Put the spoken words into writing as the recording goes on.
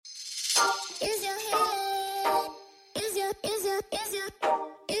Is your healing? Is your healing?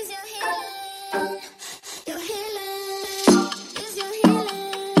 Your healing? Is your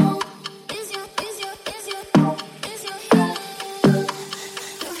healing? Is your healing?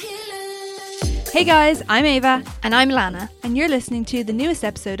 Your healing? Hey guys, I'm Ava, And I'm Lana. and you're listening to the newest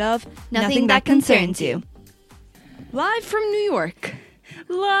episode of Nothing That Concerns You. Live from New York.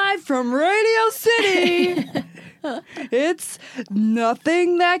 Live from Radio City. It's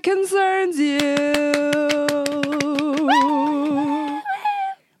Nothing That Concerns You.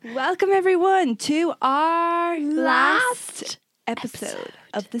 Welcome everyone to our last episode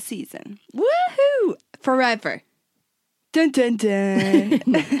of the season. Woohoo! Forever. Dun dun dun.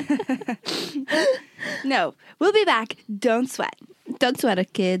 No, we'll be back. Don't sweat. Don't sweat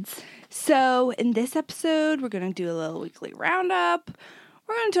it, kids. So, in this episode, we're going to do a little weekly roundup.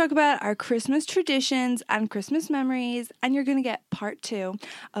 We're going to talk about our Christmas traditions and Christmas memories, and you're going to get part 2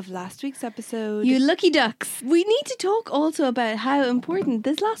 of last week's episode. You lucky ducks. We need to talk also about how important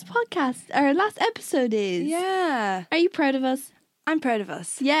this last episode is. Yeah. Are you proud of us? I'm proud of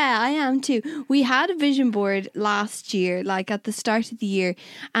us. Yeah, I am too. We had a vision board last year, like at the start of the year,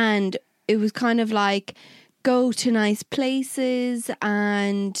 and it was kind of like go to nice places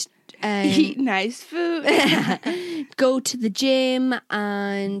and Eat nice food. go to the gym,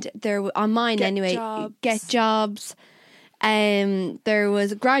 and there on mine Get anyway, jobs. get jobs. There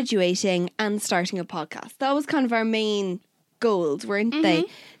was graduating and starting a podcast. That was kind of our main goals, weren't they?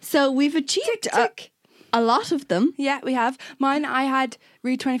 So we've achieved a lot of them. Yeah, we have. Mine, I had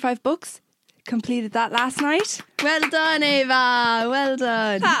read 25 books. Completed that last night. Well done, Ava. Well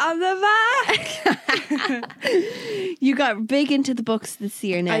done. Pat on the back. You got big into the books this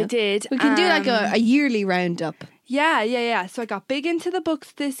year now. I did. We can do like a yearly roundup. Yeah. So I got big into the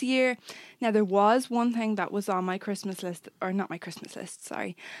books this year. Now, there was one thing that was on my Christmas list, or not my Christmas list,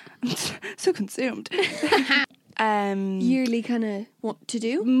 sorry. I'm so consumed. Yearly kind of what to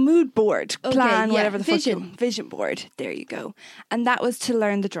do. Mood board, Okay, plan, yeah, whatever the vision. fuck. Vision board. There you go. And that was to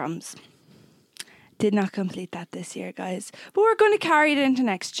learn the drums. Did not complete that this year, guys. But we're going to carry it into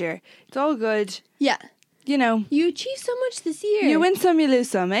next year. It's all good. Yeah. You know, You achieved so much this year. you win some, you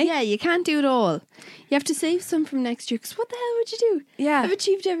lose some, eh? Yeah, you can't do it all. You have to save some from next year, because what the hell would you do? Yeah. I've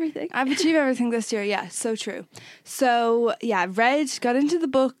achieved everything. I've achieved everything this year. Yeah, so true. So yeah, read, got into the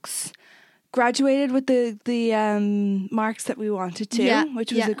books, graduated with the marks that we wanted to, Yeah,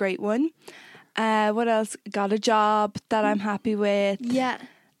 which was yeah. a great one. What else? Got a job that I'm happy with. Yeah.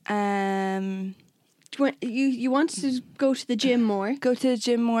 Um, You wanted to go to the gym more. go to the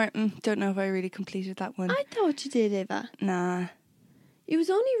gym more. Don't know if I really completed that one. I thought you did, Eva. Nah. It was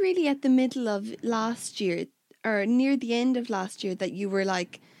only really at the middle of last year, or near the end of last year, that you were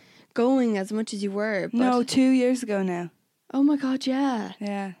like going as much as you were. But No, 2 years ago now. Oh my God, yeah.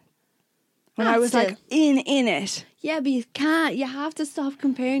 Yeah. When Ah, I was still. like in it. Yeah, but you can't. You have to stop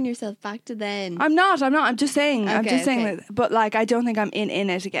comparing yourself back to then. I'm not. I'm just saying. I'm Okay, just saying okay. that. But like, I don't think I'm in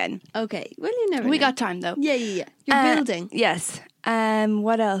it again. Okay. Well, you never We know. got time though. Yeah. You're building. Yes.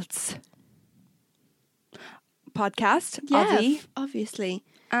 What else? Podcast. Yeah, Obvi. obviously.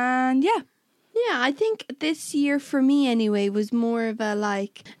 And yeah. Yeah, I think this year for me anyway was more of a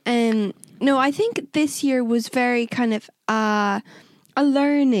like no, I think this year was very kind of a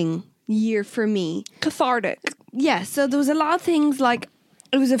learning year for me. Cathartic. Yeah, so there was a lot of things like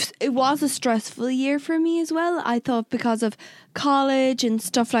it was a stressful year for me as well. I thought because of college and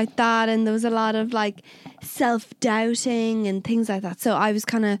stuff like that, and there was a lot of like self-doubting and things like that. So I was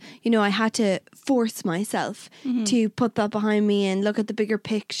kind of, I had to force myself to put that behind me and look at the bigger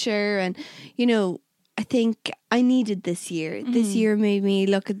picture. And, I think I needed this year. This year made me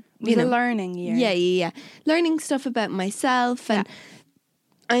look at, It was a learning year. Yeah. Learning stuff about myself. And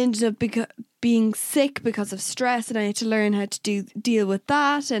I ended up being sick because of stress, and I had to learn how to deal with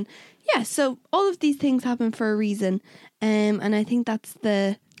that. And yeah, so all of these things happen for a reason. And I think that's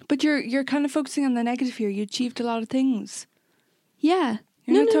But you're kind of focusing on the negative here. You achieved a lot of things. yeah.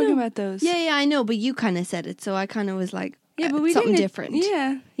 You're not talking about those. Yeah, I know, but you kind of said it, so I kind of was like, Yeah, but we something didn't. different.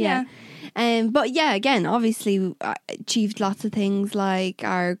 Yeah. But yeah, again, obviously, I achieved lots of things like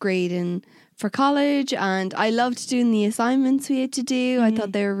our grading for college, and I loved doing the assignments we had to do. I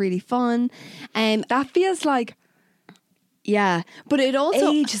thought they were really fun. That feels like Yeah, but it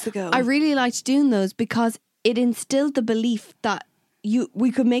also ages ago. I really liked doing those because it instilled the belief that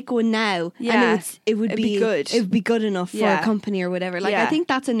we could make one now, Yeah, and it would it'd be be good. It would be good enough for Yeah. a company or whatever. Like I Yeah. think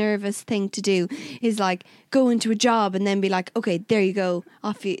that's a nervous thing to do. Is like go into a job and then be like, okay, there you go,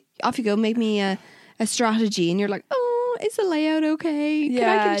 off you go, make me a strategy, and you're like, oh, is the layout okay? Can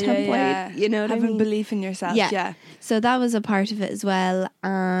I get a template? You know what Having I mean? belief in yourself. Yeah. Yeah. So that was a part of it as well.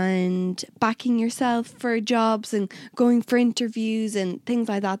 And backing yourself for jobs and going for interviews and things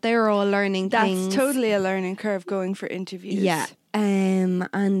like that. They're all learning That's things. totally a learning curve going for interviews. Yeah.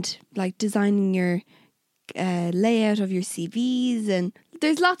 And like designing your layout of your CVs, and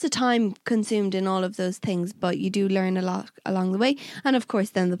there's lots of time consumed in all of those things, but you do learn a lot along the way. And of course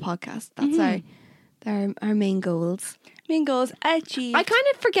then the podcast. That's our main goals. Main goals achieved. I kind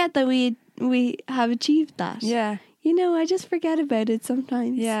of forget that we have achieved that. Yeah. You know, I just forget about it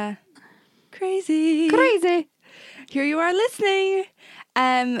sometimes. Yeah. Crazy. Crazy. Here you are listening.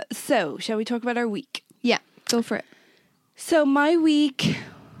 So shall we talk about our week? Yeah, go for it. So my week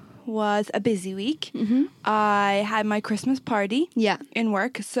was a busy week. Mm-hmm. I had my Christmas party Yeah. in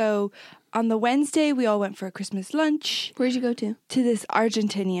work. So on the Wednesday, we all went for a Christmas lunch Where'd you go to? to this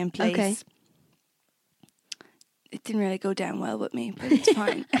Argentinian place. Okay. It didn't really go down well with me, but it's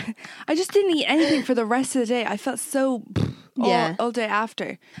fine. I just didn't eat anything for the rest of the day. I felt so Yeah. all day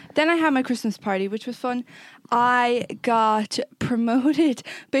after. Then I had my Christmas party, which was fun. I got promoted.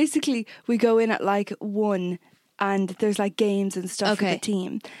 Basically, we go in at like 1 and there's like games and stuff for Okay. the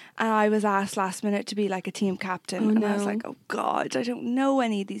team. And I was asked last minute to be like a team captain. And I was no. like, oh God, I don't know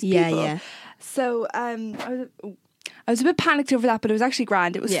any of these Yeah, people. yeah. So I was a bit panicked over that, but it was actually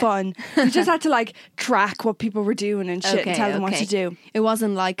grand. It was Yeah. fun. We just had to like track what people were doing and shit and tell them what to do. It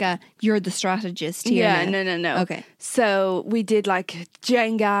wasn't like you're the strategist here. Yeah, now. no. Okay. So we did like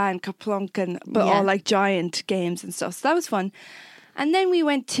Jenga and Kaplunk but Yeah. all like giant games and stuff. So that was fun. And then we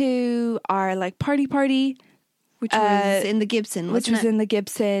went to our like party, Which was in the Gibson, which wasn't was it? in the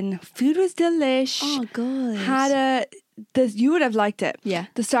Gibson. Food was delish. Oh, good. You would have liked it. Yeah.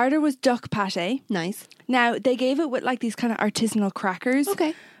 The starter was duck pate. Nice. Now they gave it with like these kind of artisanal crackers.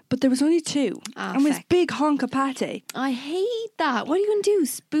 Okay. But there was only 2. Ah, and it was feck. big honk of pate. I hate that. What are you going to do?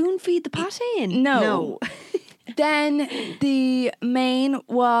 Spoon feed the pate in? No. Then the main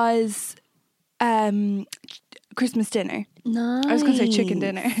was Christmas dinner. Nice. I was going to say chicken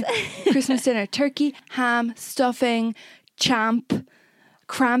dinner. Christmas dinner. Turkey, ham, stuffing, champ,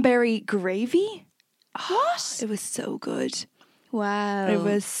 cranberry gravy. What? It was so good. Wow. It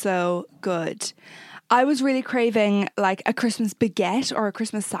was so good. I was really craving like a Christmas baguette or a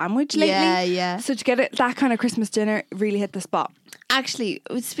Christmas sandwich lately. Yeah. So to get it, that kind of Christmas dinner really hit the spot. Actually,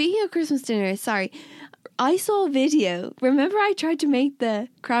 speaking of Christmas dinner, sorry, I saw a video. Remember I tried to make the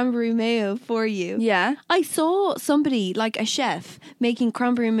cranberry mayo for you? Yeah. I saw somebody, like a chef, making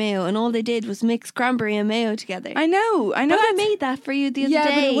cranberry mayo, and all they did was mix cranberry and mayo together. I know. But I that's- made that for you the other Yeah,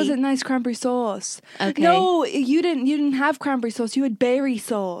 day. but it wasn't nice cranberry sauce. Okay. No, you didn't have cranberry sauce. You had berry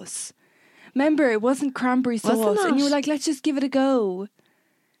sauce. Remember, it wasn't cranberry sauce. Wasn't And you were it? like, let's just give it a go.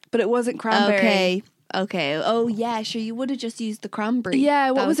 But it wasn't cranberry. Okay. Oh, yeah, sure. You would have just used the cranberry. Yeah,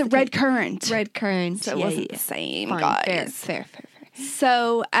 what That was it? the Red case. currant. Red currant. So it yeah, wasn't yeah. the same, Fine, guys. Fair.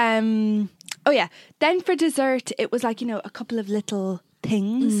 So, oh yeah. Then for dessert, it was like, a couple of little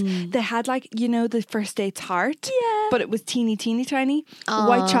things. They had like, the first date's heart. Yeah. But it was teeny tiny.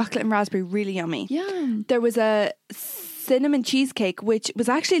 White chocolate and raspberry, really yummy. Yum. There was a cinnamon cheesecake, which was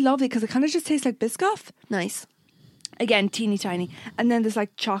actually lovely because it kind of just tastes like Biscoff. Nice. Again, teeny tiny. And then there's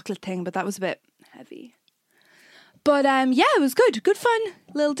like chocolate thing, but that was a bit heavy. But yeah, it was good. Good fun.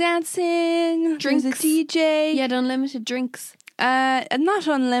 Little dancing. There was Drinks. a DJ. You had unlimited drinks. Not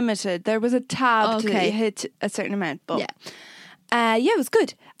unlimited. There was a tab Okay. to hit a certain amount. But Yeah. yeah, it was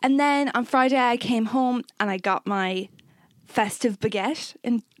good. And then on Friday I came home and I got my festive baguette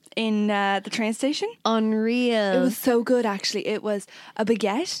in the train station. Unreal. It was so good, actually. It was a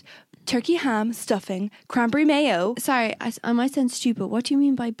baguette, turkey ham, stuffing, cranberry mayo, Sorry, I might sound stupid. What do you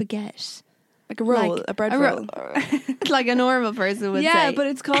mean by baguette? like a roll, Like a bread a roll. Like a normal person would say. Yeah, but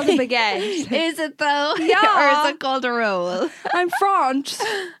it's called a baguette. Is it though? Yeah. Or is it called a roll? I'm French.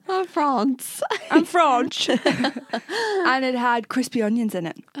 Oh, France. I'm French. And it had crispy onions in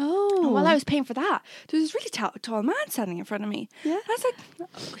it. Oh. While I was paying for that, there was this really tall man standing in front of me. Yeah. I was like,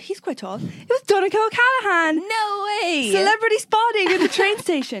 oh, he's quite tall. It was Donncha O'Callaghan. No way. Celebrity spotting in the train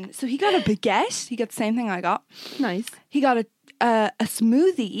station. So he got a baguette. He got the same thing I got. Nice. He got a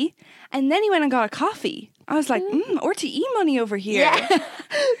smoothie, and then he went and got a coffee. I was like, RTE money over here.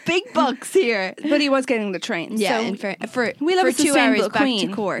 Big bucks here. But he was getting the train. Yeah, so in for we love for a 2 sustainable hours back queen.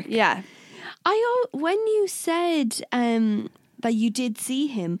 to Cork. Yeah. When you said that you did see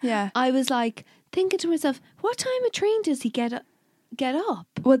him, Yeah. I was like thinking to myself, what time of train does he get up?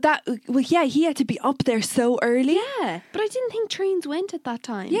 Well, yeah, he had to be up there so early. Yeah, but I didn't think trains went at that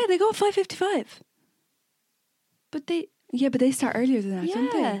time. Yeah, they go at 5:55. but they Yeah, but they start earlier than that, don't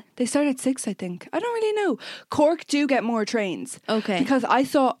Yeah. they? They start at 6, I think. I don't really know. Cork do get more trains. Okay. Because I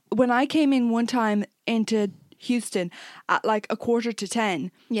saw, when I came in one time into Houston at like 9:45,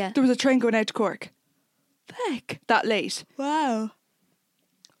 Yeah. there was a train going out to Cork. Heck, that late. Wow.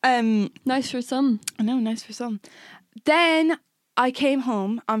 I Nice for some. know, nice for some. Then I came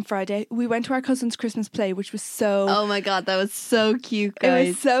home on Friday. We went to our cousin's Christmas play, which was so... Oh my God, that was so cute, It guys.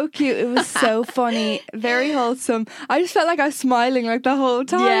 was so cute. It was so funny. Very wholesome. I just felt like I was smiling like the whole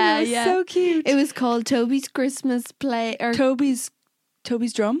time. Yeah, it was yeah. so cute. It was called Toby's Christmas Play. Or Toby's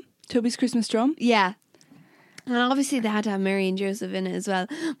drum. Toby's Christmas drum. yeah. And obviously they had to have Mary and Joseph in it as well.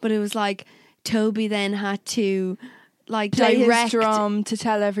 But it was like Toby then had to like Play direct his drum to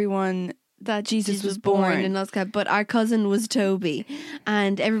tell everyone that Jesus was born. and all that kind of- but our cousin was Toby,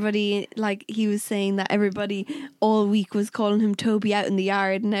 and everybody, like, he was saying that everybody all week was calling him Toby out in the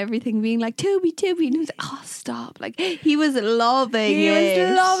yard and everything, being like Toby, and he was like, oh stop, like he was loving He it.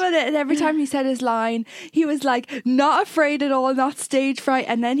 was loving it, and every time he said his line, he was like not afraid at all, not stage fright.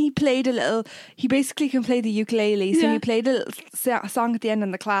 And then he played a little. He basically can play the ukulele, so Yeah. he played a little song at the end,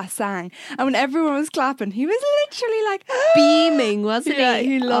 and the class sang. And when everyone was clapping, he was literally like Beaming, wasn't Yeah,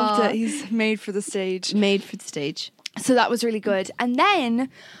 he? he loved Oh, it. He's made for the stage. made for the stage. So that was really good. And then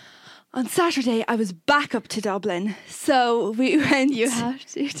on Saturday, I was back up to Dublin. So we went. You have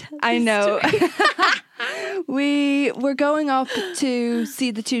to tell I the know. story. We were going up to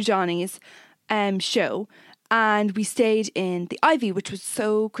see the Two Johnnies show. And we stayed in the Ivy, which was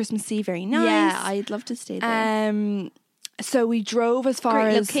so Christmassy, very nice. Yeah, I'd love to stay there. So we drove as far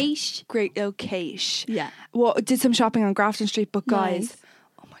Great as location. Great location. Yeah. Well, did some shopping on Grafton Street, but guys, Nice.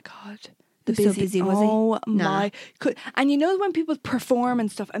 oh my god, Was so busy, was he? Oh Nah. my! And you know when people perform and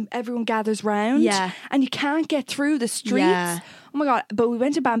stuff, and everyone gathers round, Yeah. and you can't get through the streets. Yeah. Oh my god! But we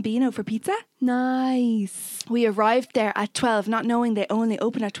went to Bambino for pizza. Nice. We arrived there at 12, not knowing they only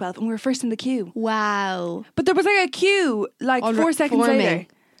open at 12, and we were first in the queue. Wow. But there was like a queue, like Oh, 4 seconds forming. later.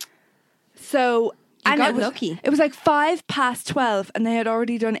 So You got it was lucky. It was like 12:05, and they had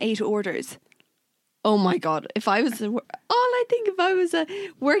already done 8 orders. Oh my God. If I was, all I think if I was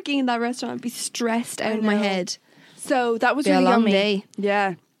working in that restaurant, I'd be stressed out of my know. head. So that was Be a really long yummy. day.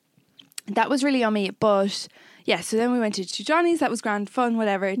 Yeah, that was really yummy. But yeah, so then we went to Two Johnnies. That was grand fun.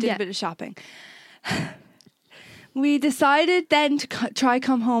 Whatever. Did Yeah. a bit of shopping. We decided then to try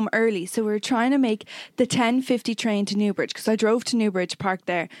come home early. So we were trying to make the 10:50 train to Newbridge, because I drove to Newbridge, parked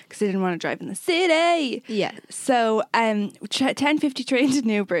there because I didn't want to drive in the city. Yeah. So 10:50 train to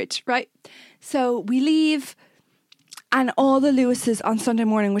Newbridge, right? So we leave, and all the Lewises on Sunday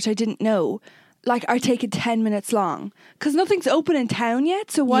morning, which I didn't know, like, are taking 10 minutes long because nothing's open in town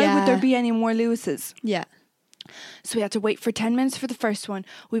yet. So why would there Yeah. be any more Lewises? Yeah. So we had to wait for 10 minutes for the first one.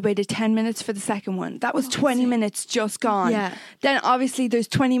 We waited 10 minutes for the second one. That was 20 minutes just gone. Yeah. Then obviously there's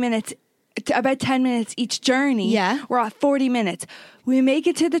 20 minutes, about 10 minutes each journey. Yeah. We're at 40 minutes. We make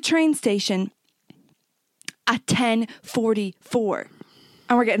it to the train station at 10:44.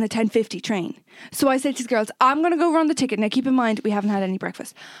 And we're getting the 10:50 train. So I said to the girls, I'm going to go run the ticket. Now keep in mind, we haven't had any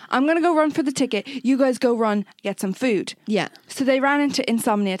breakfast. I'm going to go run for the ticket. You guys go run, get some food. Yeah. So they ran into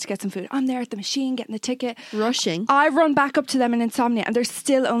Insomnia to get some food. I'm there at the machine getting the ticket. Rushing. I run back up to them in Insomnia, and they're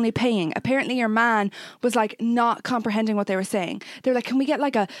still only paying. Apparently your man was like not comprehending what they were saying. They were like, can we get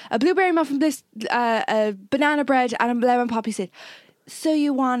like a blueberry muffin bliss, a banana bread and a lemon poppy seed? So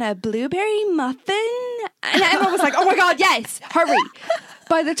you want a blueberry muffin? And Emma was like, oh my God, yes, hurry.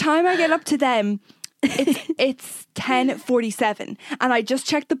 By the time I get up to them, it's 10:47, and I just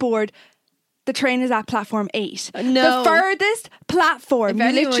checked the board. The train is at platform 8. No. The furthest platform If you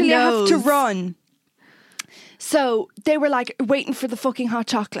anyone literally have to knows. run. So they were like waiting for the fucking hot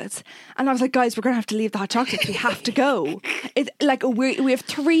chocolates, and I was like, guys, we're gonna have to leave the hot chocolates. We have to go. It like we have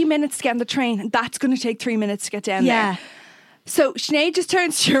 3 minutes to get on the train, and that's gonna take 3 minutes to get down Yeah. there. So Sinead just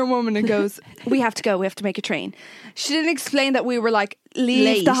turns to your woman and goes, we have to go, we have to make a train. She didn't explain that we were like, leave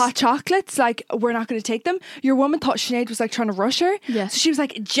Late. the hot chocolates, like we're not going to take them. Your woman thought Sinead was like trying to rush her. Yeah. So she was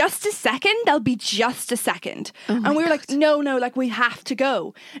like, just a second, they'll be just a second. Oh And we were like, no, like we have to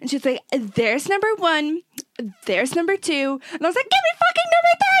go. And she's like, there's number 1, there's number 2. And I was like, give me fucking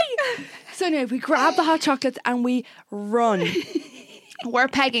number 3. So anyway, we grab the hot chocolates and we run. We're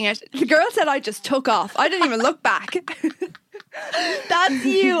pegging it. The girl said I just took off. I didn't even look back. That's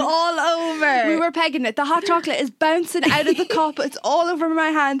you all over. We were pegging it. The hot chocolate is bouncing out of the cup. It's all over my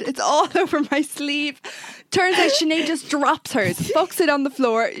hand. It's all over my sleeve. Turns out Sinead just drops hers, fucks it on the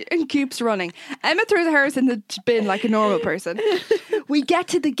floor, and keeps running. Emma throws hers in the bin like a normal person. We get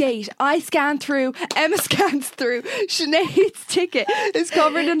to the gate. I scan through. Emma scans through. Sinead's ticket is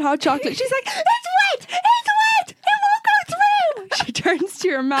covered in hot chocolate. She's like, it's wet! It's wet! It won't go turns to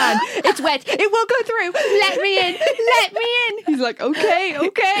your man. It's wet. It won't go through. Let me in. Let me in. He's like, okay.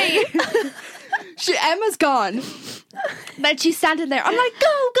 Emma's gone. Then she's standing there. I'm like,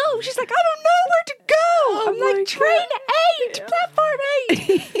 go. She's like, I don't know where to go. I'm my like, train God. 8, platform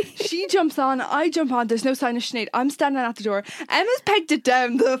 8. She jumps on. I jump on. There's no sign of Sinead. I'm standing at the door. Emma's pegged it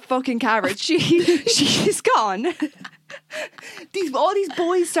down the fucking carriage. She's gone. All these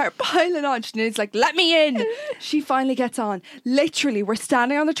boys start piling on. Sinead's like, let me in. She finally gets on. Literally, we're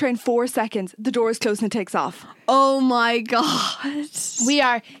standing on the train 4 seconds. The door is closed and it takes off. Oh my God. We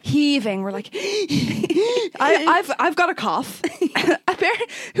are heaving. We're like, I've got a cough.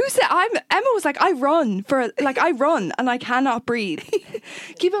 Who said Emma was like, I run and I cannot breathe.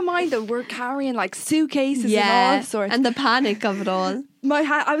 Keep in mind though, we're carrying like suitcases and all sorts. And the panic of it all. My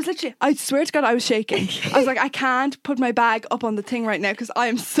hand, I swear to God, I was shaking. I was like, I can't put my bag up on the thing right now because I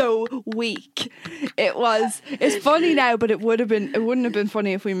am so weak. It's funny now, but it wouldn't have been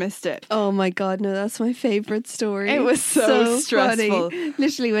funny if we missed it. Oh my God, no, that's my favourite story. It was so stressful. Funny.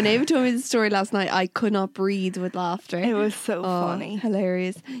 Literally, when Ava told me the story last night, I could not breathe with laughter. It was so funny.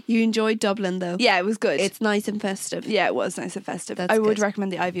 Hilarious. You enjoyed Dublin though? Yeah, it was good. It's nice and festive. Yeah, it was nice and festive. That's I would good.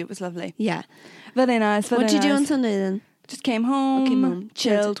 recommend the Ivy. It was lovely. Yeah. Very nice. Very What did you do nice. on Sunday then? Just came home, Came home,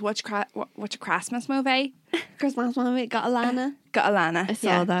 chilled, watched a Christmas movie. Christmas movie, got Alana. Got Alana. I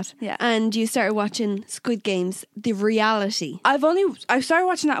saw that. Yeah. And you started watching Squid Games, the reality. I started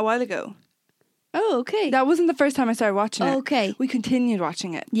watching that a while ago. Oh, okay. That wasn't the first time I started watching it. Okay. We continued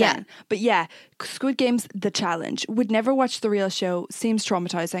watching it. Yeah. then. But yeah, Squid Games, the challenge. Would never watch the real show. Seems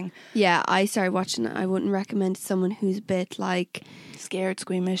traumatizing. Yeah, I started watching it. I wouldn't recommend to someone who's a bit like, Scared,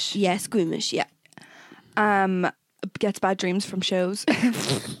 squeamish. yeah, squeamish, yeah. Gets bad dreams from shows.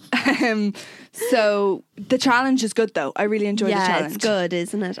 So the challenge is good though. I really enjoyed the Yeah, challenge. it's good,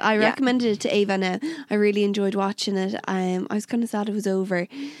 isn't it? I recommended it to Ava now. I really enjoyed watching it. I was kind of sad it was over,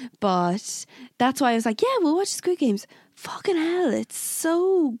 but that's why I was like, yeah, we'll watch Squid Games. Fucking hell, it's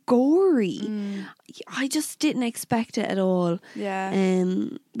so gory. I just didn't expect it at all. Yeah.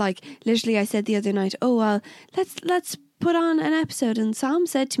 Like literally, I said the other night, oh well, let's put on an episode, and Sam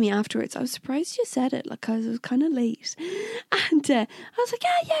said to me afterwards, I was surprised you said it, like, because it was kind of late, and I was like,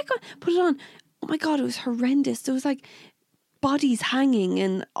 yeah, go on, put it on. Oh my God, it was horrendous. There was like bodies hanging,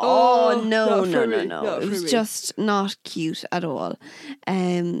 and Oh, no, not for me, not it for was me. just not cute at all.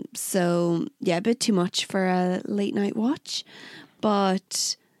 So yeah, a bit too much for a late night watch,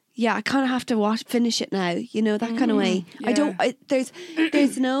 but yeah, I kind of have to finish it now, you know, that kind of way. yeah.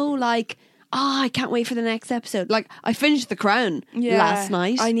 There's no like, I can't wait for the next episode. Like, I finished The Crown last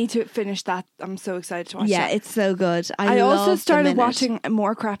night. I need to finish that. I'm so excited to watch yeah, it. it's so good. I also love the started minute. watching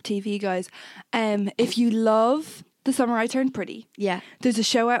more crap TV, guys. If you love The Summer I Turned Pretty, Yeah, there's a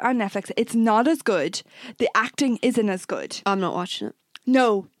show out on Netflix. It's not as good. The acting isn't as good. I'm not watching it.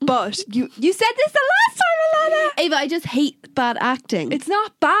 No, but you said this the last time, Alana. Ava, I just hate bad acting. It's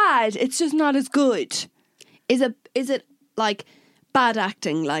not bad. It's just not as good. Is it like bad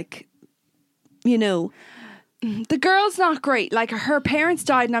acting? Like, you know, The girl's not great. Like, her parents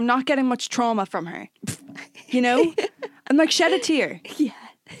died and I'm not getting much trauma from her. You know? I'm like, shed a tear. yeah.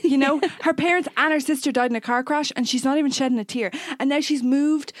 You know, her parents and her sister died in a car crash and she's not even shedding a tear. And now she's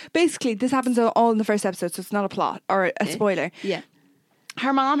moved. Basically, this happens all in the first episode, so it's not a plot or a spoiler. Yeah.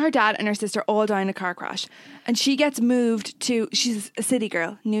 Her mom, her dad, and her sister all die in a car crash. And she gets moved to, she's a city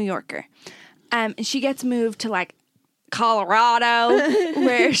girl, New Yorker. And she gets moved to like Colorado,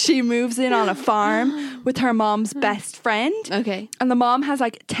 where she moves in on a farm with her mom's best friend. Okay. And the mom has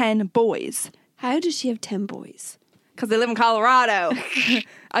like 10 boys. How does she have 10 boys? Because they live in Colorado.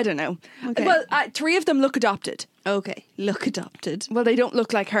 I don't know. Okay. Well, 3 of them look adopted. Okay. Look adopted. Well, they don't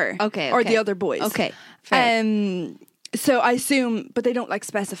look like her. Okay. Or okay. the other boys. Okay. Fair. So I assume, but they don't like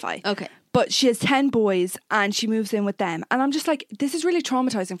specify. Okay. But she has 10 boys and she moves in with them. And I'm just like, this is really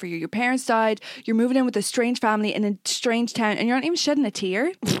traumatizing for you. Your parents died. You're moving in with a strange family in a strange town and you're not even shedding a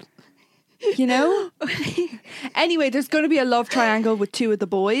tear. You know? Anyway, there's going to be a love triangle with 2 of the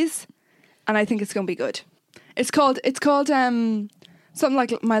boys. And I think it's going to be good. It's called something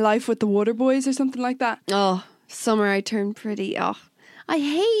like My Life with the Water Boys or something like that. Oh, Summer I Turned Pretty. Oh, I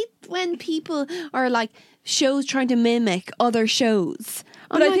hate when people are like shows trying to mimic other shows.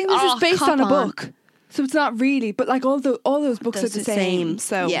 But I think this is based on a cop on. book. So it's not really, but like all those books are the same.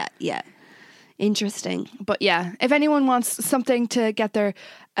 So yeah. Interesting. But yeah, if anyone wants something to get their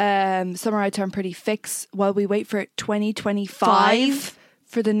Summer I Turned Pretty fix while we wait for 2025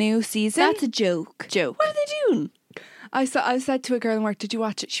 for the new season. That's a joke. joke. What are they doing? I said to a girl in work, did you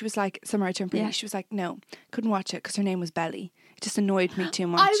watch it? She was like, Summer I Turned Pretty. Yeah. She was like, no, couldn't watch it because her name was Belly. It just annoyed me too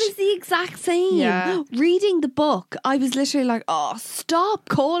much. I was the exact same. Yeah. Reading the book, I was literally like, oh, stop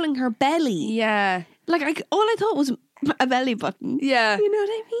calling her Belly. Yeah. Like, all I thought was a belly button. Yeah. You know what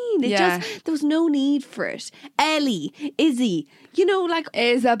I mean? Yeah. There was no need for it. Ellie, Izzy, like,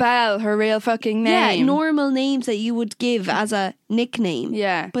 Isabel, her real fucking name. yeah, normal names that you would give as a nickname.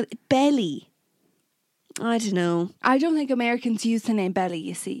 Yeah. But Belly, I don't know. I don't think Americans use the name belly,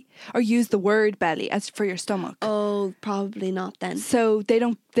 you see, or use the word belly as for your stomach. Oh, probably not then. So they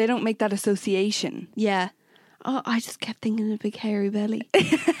don't make that association Yeah. Oh, I just kept thinking of a big hairy belly.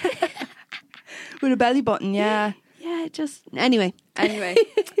 with a belly button. Yeah. Yeah, just anyway. Anyway,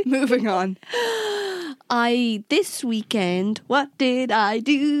 moving on. This weekend, what did I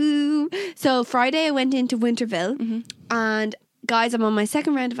do? So Friday I went into Winterville and guys, I'm on my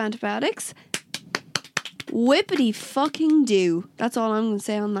second round of antibiotics. Whippity fucking do. That's all I'm going to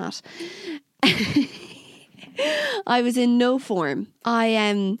say on that. I was in no form.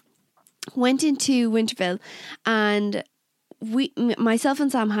 I went into Winterville and myself and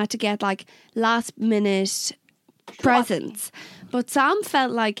Sam had to get like last minute presents, but Sam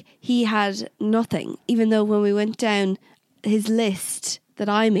felt like he had nothing, even though when we went down his list that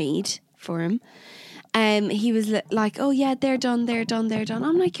I made for him, he was like, oh yeah, they're done.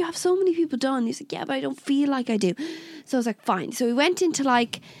 I'm like, you have so many people done. He's like, yeah, but I don't feel like I do. So I was like, fine. So we went into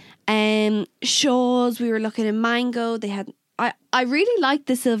like Shaw's. We were looking at Mango. They had I really liked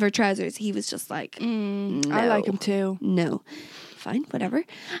the silver trousers. He was just like, no. I like him too. No. Fine, whatever.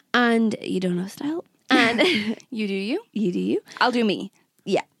 And you don't know style. And You do you? you do you. I'll do me.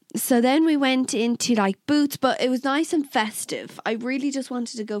 Yeah. So then we went into like Boots, but it was nice and festive. I really just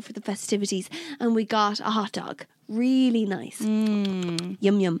wanted to go for the festivities, and we got a hot dog. Really nice. Yum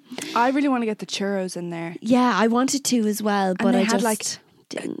yum. I really want to get the churros in there. Yeah, I wanted to as well, but they I had, just like,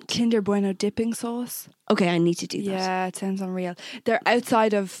 didn't. Kinder Bueno dipping sauce. Okay, I need to do that. Yeah, it sounds unreal. They're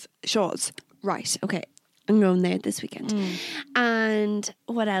outside of Shaw's. Right, okay. I'm going there this weekend. And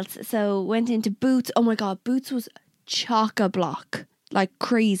what else? So went into Boots. Oh my God, Boots was chock-a-block. Like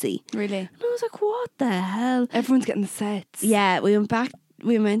crazy. Really? And I was like, what the hell? Everyone's getting the sets. Yeah, we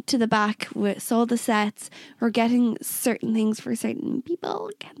went to the back, we saw the sets, we're getting certain things for certain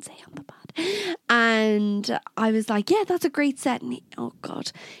people, can't say on the pod. And I was like, yeah, that's a great set. And oh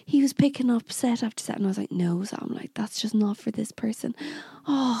God, he was picking up set after set. And I was like, no, so I'm like, that's just not for this person.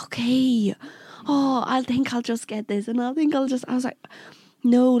 Oh, okay. Oh, I think I'll just get this. And I was like,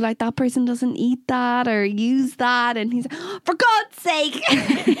 no, like that person doesn't eat that or use that. And he's like, for God's sake.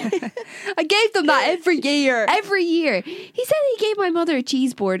 I gave them that every year. Every year. He said he gave my mother a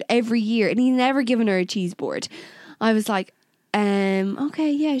cheese board every year and he's never given her a cheese board. I was like,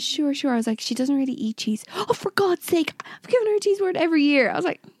 okay, yeah, sure. I was like, she doesn't really eat cheese. Oh, for God's sake, I've given her a cheese board every year. I was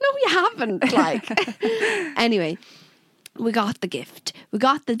like, no, you haven't. Like, anyway, we got the gift. We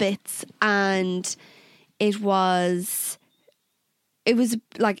got the bits and it was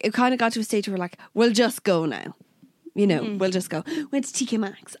like, it kind of got to a stage where we're like, we'll just go now. You know, we'll just go. Went to TK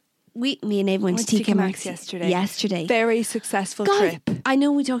Maxx. Me and Ava went to TK Maxx yesterday. Very successful God, trip. I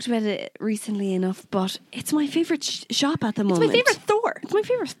know we talked about it recently enough, but it's my favourite shop at the moment. It's my favourite Thor. It's my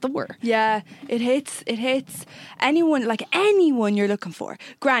favourite Thor. Yeah, it hits anyone you're looking for.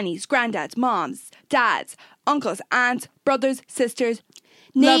 Grannies, granddads, moms, dads, uncles, aunts, brothers, sisters,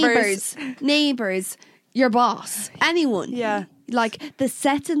 lovers. Neighbours, your boss, anyone. Yeah. Like the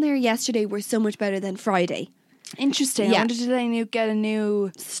sets in there yesterday were so much better than Friday. Interesting. Yeah. I wonder did they get a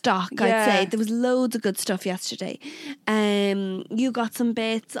new Stock, Yeah. I'd say. There was loads of good stuff yesterday. You got some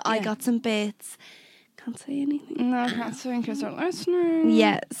bits, I Yeah. got some bits. Can't say anything. No, I can't say in case they're listening.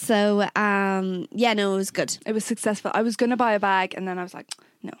 Yeah, so yeah, no, it was good. It was successful. I was gonna buy a bag and then I was like,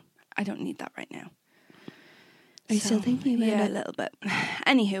 no, I don't need that right now. Are you still thinking about yeah, it? a little bit.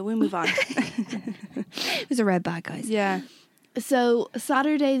 Anywho, we move on. It was a red bag, guys. Yeah. So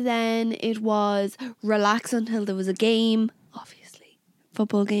Saturday then it was relax until there was a game, obviously.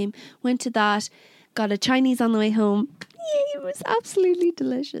 Football game. Went to that, got a Chinese on the way home. Yay, it was absolutely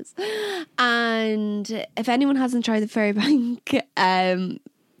delicious. And if anyone hasn't tried the Ferrybank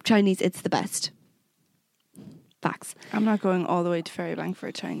Chinese, it's the best. Facts. I'm not going all the way to Ferrybank for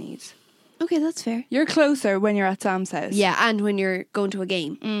a Chinese. Okay, that's fair. You're closer when you're at Sam's house. Yeah, and when you're going to a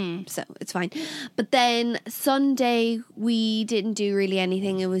game. So it's fine. But then Sunday, we didn't do really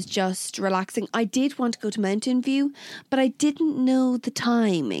anything. It was just relaxing. I did want to go to Mountain View, but I didn't know the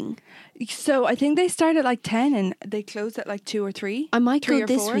timing. So I think they start at like 10 and they close at like 2 or 3. I might 3 go or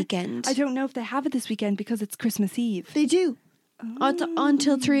this 4. weekend. I don't know if they have it this weekend because it's Christmas Eve. They do.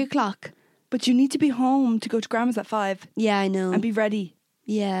 Until 3 o'clock. But you need to be home to go to Grandma's at 5 Yeah, I know. and be ready.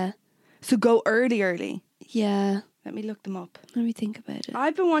 Yeah. So go early. Yeah. Let me look them up. Let me think about it.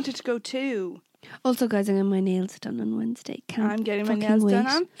 I've been wanting to go too. Also, guys, I'm getting my nails done on Wednesday. Can't I'm getting my fucking nails done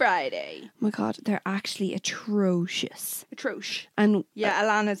wait. on Friday. Oh my God, they're actually atrocious. Atrosh. And Yeah,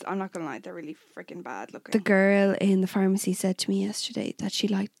 Alana's, I'm not going to lie, they're really freaking bad looking. the girl in the pharmacy said to me yesterday that she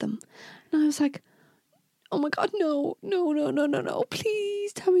liked them. And I was like, oh my God, no.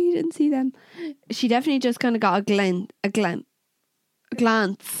 Please tell me you didn't see them. She definitely just kind of got a glance.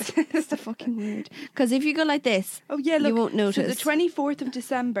 That's the fucking word. Because if you go like this, Oh yeah, look. you won't So notice. the 24th of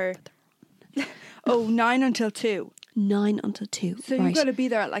December. 9 until 2. 9 until 2. So right. you've got to be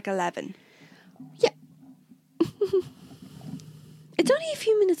there at like 11. Yeah. It's only a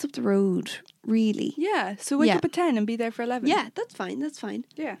few minutes up the road, really. Yeah, so wake Yeah. up at 10 and be there for 11. Yeah, that's fine.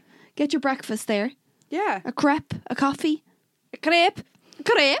 Yeah. Get your breakfast there. Yeah. A crepe, a coffee. A crepe.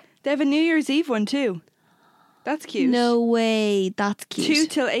 Crepe? They have a New Year's Eve one too. That's cute. No way, that's 2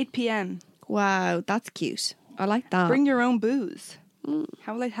 cute. till 8 p.m. Wow, that's cute. I like that. Bring your own booze.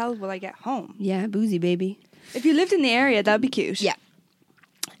 How the hell will I get home? Yeah, boozy baby. If you lived in the area, that'd be cute. Yeah.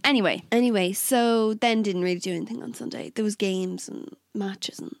 Anyway, so then didn't really do anything on Sunday. There was games and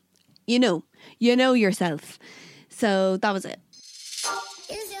matches and you know yourself. So that was it.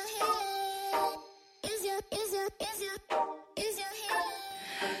 Is your healing? Is your healing?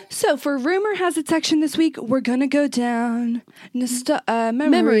 so for Rumour Has It section this week, we're going to go down memory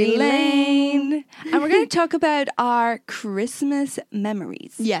Memory lane. And we're going to talk about our Christmas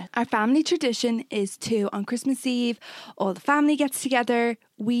memories. Yeah. Our family tradition is to, on Christmas Eve, all the family gets together.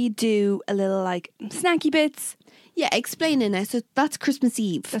 We do a little like snacky bits. Yeah, explain it now. So that's Christmas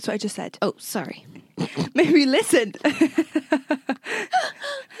Eve. That's what I just said. Oh, sorry. Maybe listen. I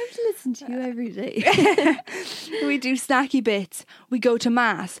listen to you every day. We do snacky bits. We go to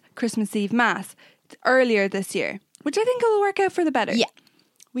Mass, Christmas Eve Mass, earlier this year, which I think will work out for the better. Yeah.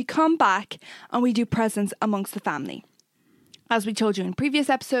 We come back and we do presents amongst the family. As we told you in previous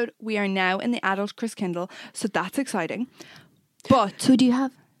episode, we are now in the adult Chris Kindle, so that's exciting. But Who do you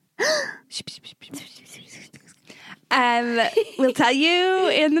have? we'll tell you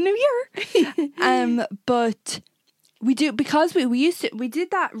in the new year. But we do, because we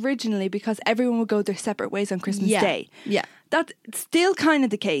did that originally because everyone would go their separate ways on Christmas Yeah. Day. Yeah. That's still kind of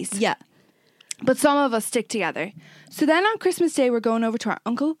the case. Yeah. But some of us stick together. So then on Christmas Day, we're going over to our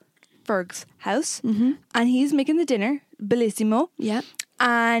Uncle Ferg's house. And he's making the dinner, bellissimo. Yeah.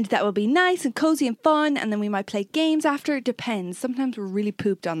 And that will be nice and cozy and fun. And then we might play games after. It depends. Sometimes we're really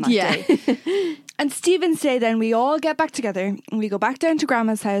pooped on that Yeah. day. And Stephen's Day, then we all get back together. And we go back down to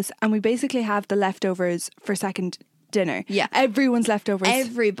Grandma's house. And we basically have the leftovers for second dinner. Yeah. Everyone's leftovers.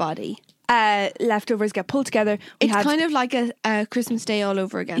 Everybody. Leftovers get pulled together. It's kind of like a Christmas Day all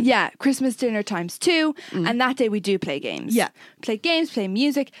over again. Yeah, Christmas dinner times 2. And that day we do play games. Yeah. Play games, play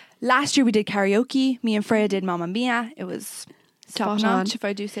music. Last year we did karaoke. Me and Freya did Mamma Mia. It was top Spot on. notch, if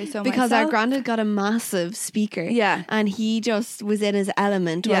I do say so Because myself. our granddad got a massive speaker. Yeah. And he just was in his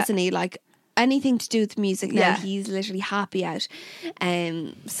element, Yeah. wasn't he? Like anything to do with music now, Yeah. he's literally happy out.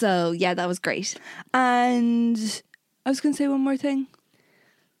 So yeah, that was great. And I was going to say one more thing.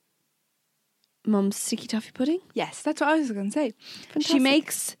 Mum's sticky toffee pudding? Yes, that's what I was going to say. She Fantastic.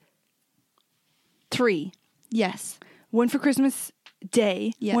 makes 3. Yes. One for Christmas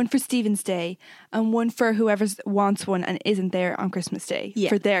Day, Yeah. one for Stephen's Day, and one for whoever wants one and isn't there on Christmas Day Yeah.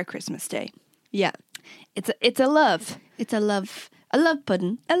 for their Christmas Day. Yeah. It's a love. It's a love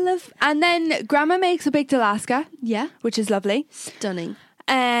pudding. A love. And then Grandma makes a baked Alaska, Yeah. which is lovely. Stunning.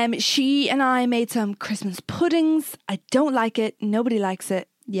 She and I made some Christmas puddings. I don't like it. Nobody likes it.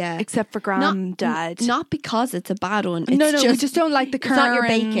 Yeah. Except for Granddad. Not because it's a bad one. It's no, we just don't like the it's not your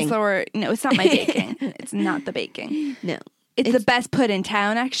currants baking. Or no, it's not my baking. It's not the baking. No. It's the best put in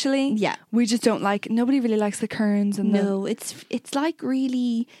town, actually. Yeah. We just don't like. Nobody really likes the currants and No, it's like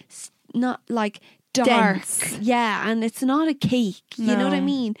really not like dark. Dense. Yeah, and it's not a cake. You know what I No.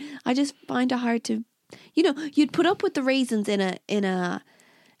 mean? I just find it hard to, you'd put up with the raisins in a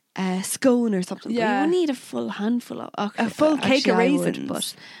scone or something. But Yeah. you wouldn't need a full handful of A full cake of actually, I would, raisins.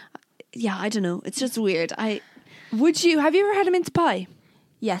 but yeah, I don't know. It's just weird. Would you? Have you ever had a mince pie?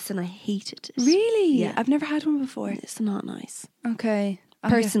 Yes, and I hated it. Really? Yeah. I've never had one before. It's not nice. Okay.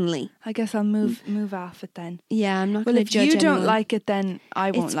 Personally. I guess I'll move off it then. Yeah, I'm not Well, going to if judge you don't anyone. like it, then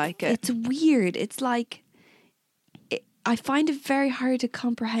I won't like it. It's weird. It's like I find it very hard to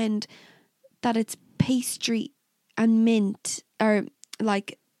comprehend that it's pastry and mint or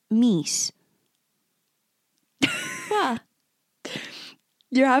like meat. What?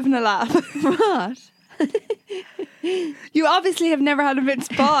 You're having a laugh. What? You obviously have never had a mince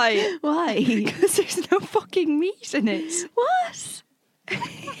pie. Why? Because there's no fucking meat in it. What?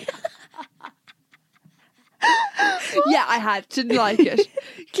 Yeah, I had. Didn't like it.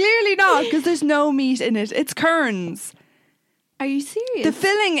 Clearly not, because there's no meat in it. It's curns. Are you serious? The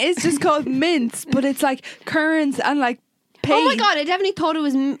filling is just called mince, but it's like curns and like pig. Oh my god, I definitely thought it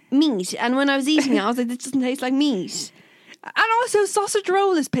was meat. And when I was eating it, I was like, this doesn't taste like meat. And also sausage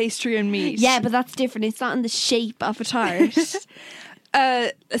roll is pastry and meat. Yeah, but that's different. It's not in the shape of a tart.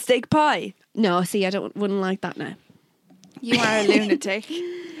 A steak pie. No, see, wouldn't like that now. You are a lunatic.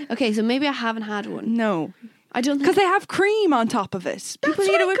 Okay, so maybe I haven't had one. No. I don't think... Because they have cream on top of it. People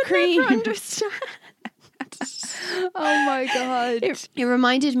eat it with cream. Understand. Oh my god. It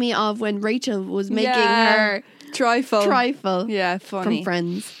reminded me of when Rachel was making her trifle. Yeah, from funny.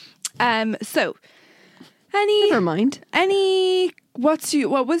 Friends. So Never mind.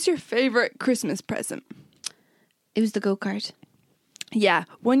 what was your favorite Christmas present? It was the go-kart. Yeah,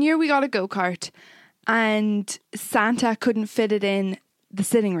 one year we got a go-kart and Santa couldn't fit it in the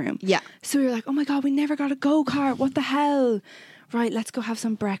sitting room. Yeah. So we were like, oh my god, we never got a go-kart. What the hell? Right, let's go have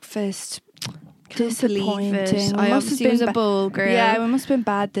some breakfast. Disappointing. Disappointing. I obviously was a bowl girl. Yeah, we must have been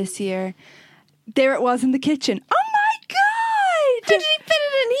bad this year. There it was in the kitchen. Oh my god! How did he fit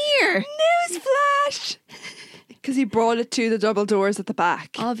it in here? Newsflash! Because he brought it to the double doors at the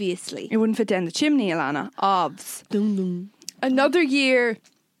back. Obviously. It wouldn't fit down the chimney, Alana. Obvs. Dum dum. Another year,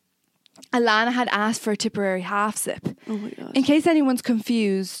 Alana had asked for a Tipperary half sip. Oh my god. In case anyone's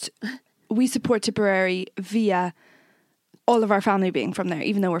confused, we support Tipperary via all of our family being from there,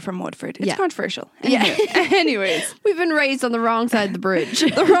 even though we're from Woodford. It's controversial. Yeah. Anyways. We've been raised on the wrong side of the bridge.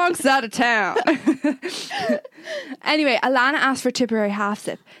 The wrong side of town. Anyway, Alana asked for Tipperary half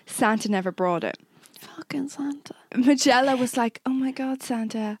sip. Santa never brought it. Fucking Santa. Magella was like, oh my god,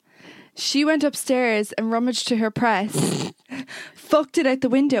 Santa. She went upstairs and rummaged to her press, fucked it out the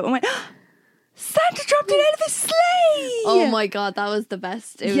window and went, Santa dropped it out of the sleigh. Oh my god, that was the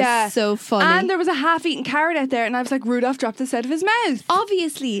best. It was so funny. And there was a half-eaten carrot out there and I was like, Rudolph dropped this out of his mouth.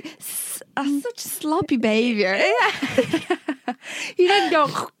 Obviously, such sloppy behaviour. He didn't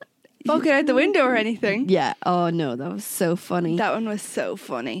go fuck it out the window or anything. Yeah. Oh no, that was so funny. That one was so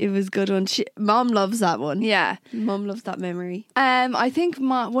funny. It was a good one. Mom loves that one. Yeah. Mom loves that memory. I think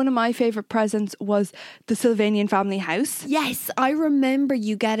one of my favourite presents was the Sylvanian family house. Yes, I remember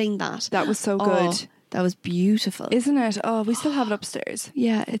you getting that. That was so Oh, good. that was beautiful. Isn't it? Oh, we still have it upstairs.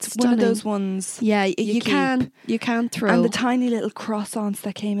 Yeah, It's stunning. one of those ones. Yeah, you you can throw. And the tiny little croissants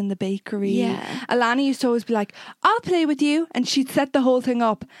that came in the bakery. Yeah. Alana used to always be like, I'll play with you. And she'd set the whole thing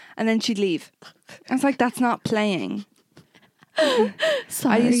up and then she'd leave. I was like, that's not playing.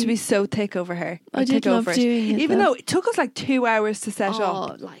 Sorry. I used to be so thick over her. I did love doing it, Even though. though it took us like 2 hours to set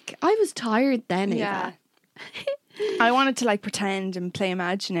up. like I was tired then. Yeah. Ava. I wanted to like pretend and play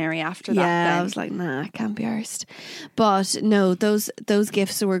imaginary after that. Yeah, then. I was like, nah, I can't be arsed. But no, those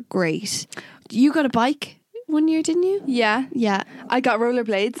gifts were great. You got a bike one year, didn't you? Yeah. Yeah. I got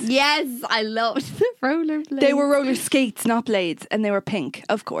rollerblades. Yes, I loved the rollerblades. They were roller skates, not blades, and they were pink,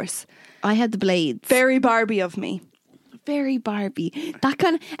 of course. I had the blades. Very Barbie of me. Very Barbie. That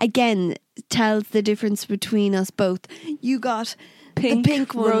kind of, again, tells the difference between us both. You got Pink, the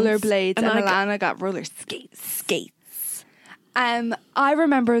pink ones, rollerblades, and I got Alana got roller skates. I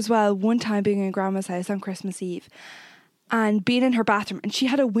remember as well one time being in Grandma's house on Christmas Eve and being in her bathroom, and she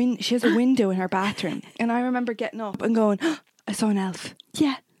has a window in her bathroom, and I remember getting up and going, I saw an elf.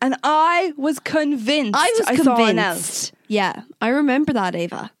 Yeah. And I was convinced I saw an elf. Yeah, I remember that,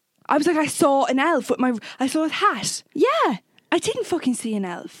 Ava. I was like, I saw an elf with I saw a hat. Yeah. I didn't fucking see an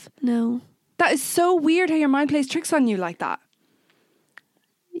elf. No. That is so weird how your mind plays tricks on you like that.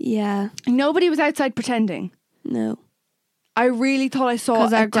 Yeah. Nobody was outside pretending. No. I really thought I saw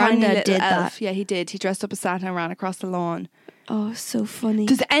 'Cause our a tiny granddad little did elf. that. Yeah, he did. He dressed up as Santa and ran across the lawn. Oh, so funny.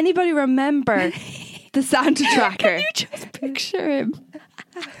 Does anybody remember the Santa tracker? you just picture him?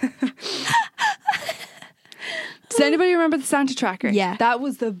 Does anybody remember the Santa tracker? Yeah. That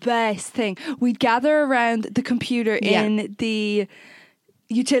was the best thing. We'd gather around the computer Yeah. in the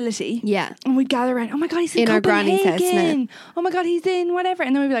utility. Yeah. And we'd gather around, oh my God, he's in In our granny's house now. Copenhagen. Oh my God, he's in whatever.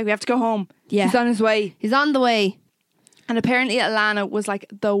 And then we'd be like, we have to go home. Yeah. He's on his way. He's on the way. And apparently Alana was like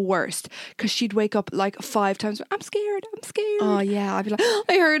the worst because she'd wake up like 5 times. I'm scared. Oh, yeah. I'd be like,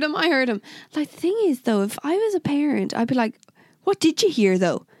 I heard him. Like, the thing is, though, if I was a parent, I'd be like, what did you hear,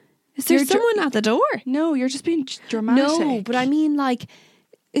 though? Is there You're someone at the door? No, you're just being dramatic. No, but I mean, like,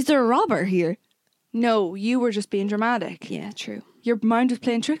 is there a robber here? No, you were just being dramatic. Yeah, true. Your mind was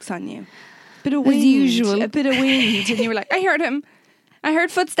playing tricks on you. Bit of As wind. usual. A bit of wind. And you were like, I heard him. I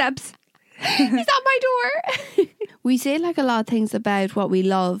heard footsteps. He's at my door. We say like a lot of things about what we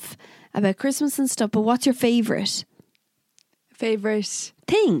love about Christmas and stuff, but what's your favourite Favourite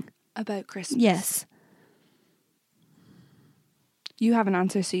thing? about Christmas? Yes. You have an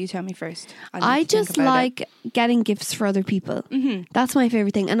answer, so you tell me first. I just like getting gifts for other people. Mm-hmm. That's my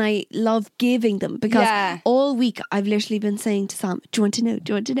favorite thing, and I love giving them because Yeah. all week I've literally been saying to Sam, "Do you want to know?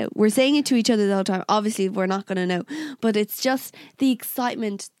 Do you want to know?" We're saying it to each other the whole time. Obviously, we're not going to know, but it's just the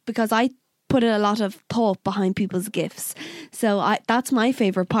excitement because I put a lot of thought behind people's gifts. So that's my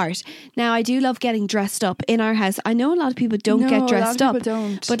favorite part. Now, I do love getting dressed up in our house. I know a lot of people don't get dressed a lot up, of people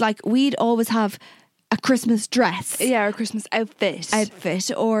don't. but like we'd always have a Christmas dress. Yeah, or Christmas outfit.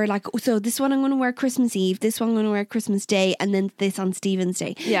 Or like, so this one I'm going to wear Christmas Eve, this one I'm going to wear Christmas Day, and then this on Stephen's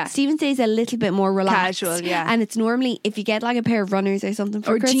Day. Yeah. Stephen's Day is a little bit more relaxed. Casual, yeah. And it's normally, if you get like a pair of runners or something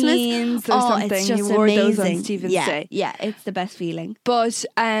for Or Christmas. jeans or something. It's just You wore those on amazing. Stephen's yeah, Day. Yeah, it's the best feeling. But,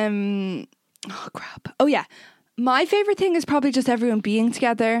 oh crap. Oh yeah. My favourite thing is probably just everyone being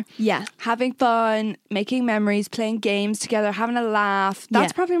together. Yeah. Having fun, making memories, playing games together, having a laugh.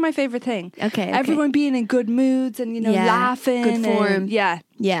 That's Yeah. probably my favourite thing. Okay. Everyone being in good moods and, Yeah, laughing. good form. And, yeah.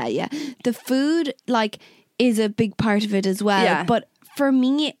 Yeah, yeah. The food, like, is a big part of it as well. Yeah. But for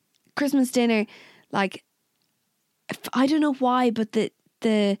me, Christmas dinner, like, I don't know why, but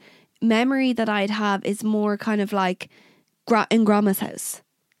the memory that I'd have is more kind of like in Grandma's house.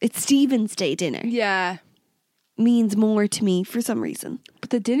 It's Stephen's Day dinner. Yeah. Means more to me for some reason.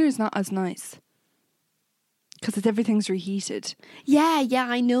 But the dinner's not as nice. Because everything's reheated. Yeah,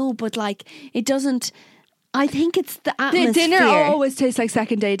 I know, but like, it doesn't... I think it's the atmosphere. The dinner always tastes like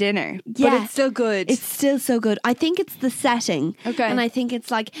second day dinner. Yeah. But it's still good. It's still so good. I think it's the setting. Okay. And I think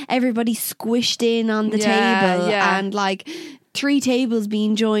it's like everybody squished in on the Yeah, table yeah. and like 3 tables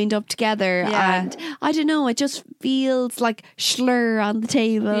being joined up together. Yeah. And I don't know, it just feels like schlur on the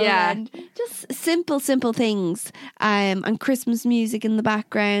table. Yeah. And just simple things. And Christmas music in the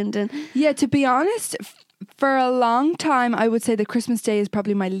background. And Yeah, to be honest, for a long time, I would say that Christmas Day is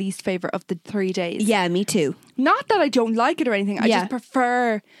probably my least favourite of the 3 days. yeah, me too. Not that I don't like it or anything. I Yeah. just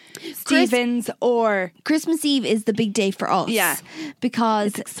prefer Stephen's or... Christmas Eve is the big day for us. Yeah.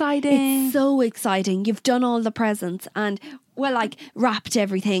 Because It's exciting. It's so exciting. You've done all the presents and, well, like, wrapped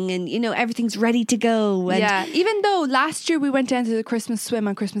everything and, everything's ready to go. And Yeah, even though last year we went down to the Christmas swim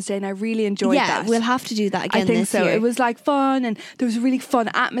on Christmas Day and I really enjoyed that. we'll have to do that again I think this so. year. It was like fun and there was a really fun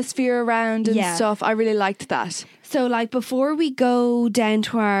atmosphere around and Yeah. stuff. I really liked that. So, like, before we go down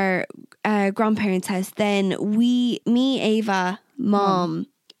to our grandparents' house, then me, Ava, Mom,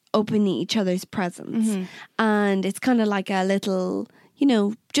 open each other's presents. Mm-hmm. And it's kind of like a little,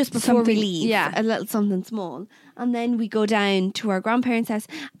 just before Something- we leave, yeah. a little something small. And then we go down to our grandparents' house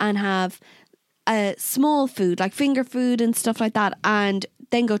and have small food, like finger food and stuff like that, and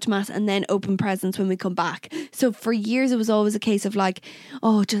then go to mass and then open presents when we come back. So for years it was always a case of like,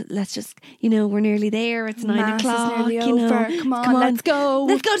 let's just we're nearly there, it's 9 Mass is o'clock, nearly over. Come on, let's go.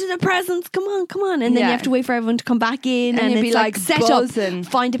 let's go to the presents, come on. And then Yeah. you have to wait for everyone to come back in, And and you'd it's be, like, like, set buzzing. up,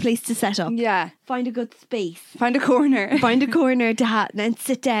 find a place to set up, Yeah, find a good space, find a corner. find a corner to and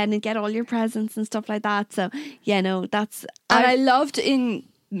sit down and get all your presents and stuff like that. So that's And I loved in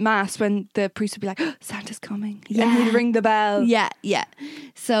Mass when the priest would be like, Santa's coming. Yeah. And he'd ring the bell. yeah.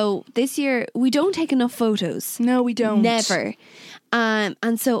 So this year we don't take enough photos. No, we don't. Never. And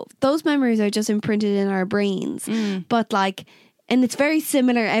so those memories are just imprinted in our brains. But like, and it's very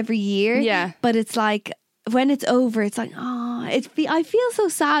similar every year. Yeah. But it's like, when it's over, it's like, I feel so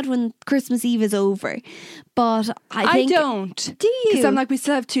sad when Christmas Eve is over. But I think... don't. Do you? Because I'm like, we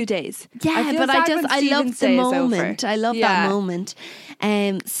still have 2 days. Yeah, but I love the moment. I love that Yeah. moment.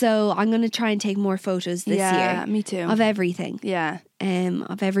 So I'm going to try and take more photos this Yeah, year. me too. Of everything. Yeah.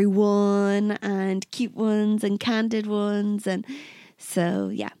 Of everyone, and cute ones and candid ones, and so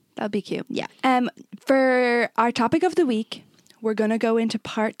yeah. That'll be cute. Yeah. For our topic of the week, we're going to go into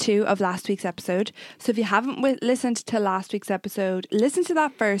part 2 of last week's episode. So if you haven't listened to last week's episode, listen to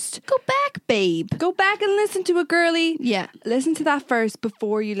that first. Go back, babe. Go back and listen to it, girly. Yeah. Listen to that first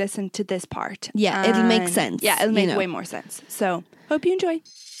before you listen to this part. Yeah, it'll make And- sense, Yeah, it'll you make know. way more sense. So hope you enjoy.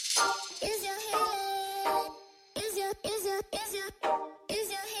 Is your head? Is your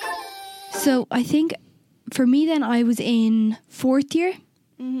head? So I think for me then, I was in 4th year.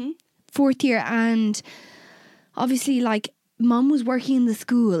 Mm-hmm. 4th year, and obviously like Mum was working in the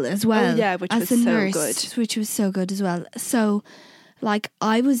school as well. Oh, yeah, which as was a so nurse, good. which was so good as well. So like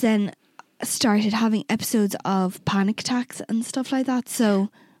I was then started having episodes of panic attacks and stuff like that. So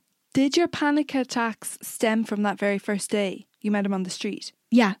Did your panic attacks stem from that very first day you met him on the street?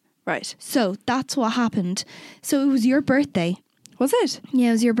 yeah, Right. so that's what happened. So it was your birthday. Was it? Yeah,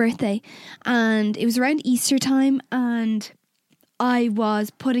 it was your birthday. And it was around Easter time, and I was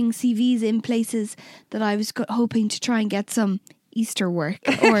putting CVs in places that I was hoping to try and get some Easter work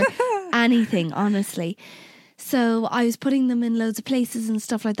or anything, honestly. So I was putting them in loads of places and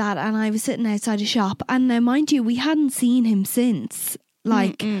stuff like that, and I was sitting outside a shop, and now mind you, we hadn't seen him since.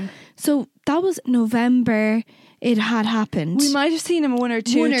 Like, so that was November. It had happened. We might have seen him one or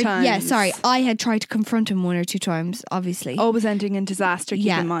two times. Yeah, sorry. I had tried to confront him one or two times, obviously. Always ending in disaster,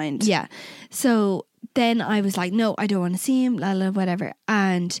 keep in mind. Yeah. So then I was like, no, I don't want to see him, la la, whatever.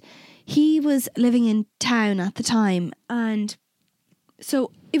 And he was living in town at the time. And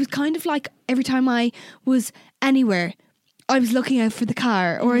so it was kind of like every time I was anywhere, I was looking out for the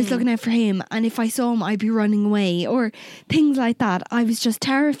car, or I was looking out for him, and if I saw him I'd be running away, or things like that. I was just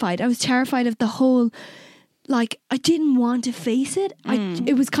terrified. I was terrified of the whole, like, I didn't want to face it.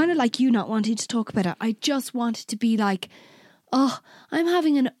 It was kind of like you not wanting to talk about it. I just wanted to be like, oh, I'm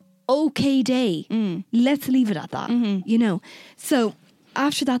having an okay day. Let's leave it at that, you know. So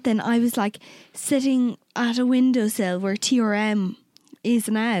after that then I was like sitting at a windowsill where TRM is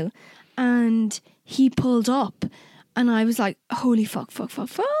now, and he pulled up. And I was like, holy fuck,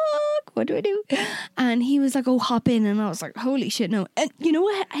 what do I do? And he was like, oh, hop in. And I was like, holy shit, no. And you know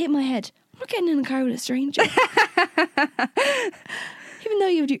what hit my head? I'm not getting in a car with a stranger. Even though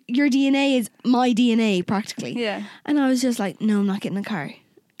your DNA is my DNA, practically. Yeah. And I was just like, no, I'm not getting in a car.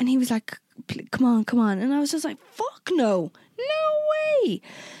 And he was like, come on. And I was just like, fuck no. No way.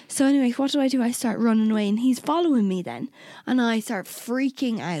 So anyway, what do? I start running away, and he's following me then. And I start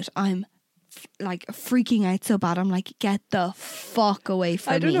freaking out. I'm like freaking out so bad. I'm like, get the fuck away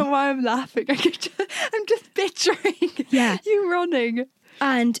from me. I don't know why I'm laughing. I'm just picturing you running.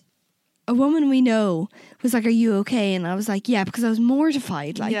 And a woman we know was like, are you okay? And I was like, yeah, because I was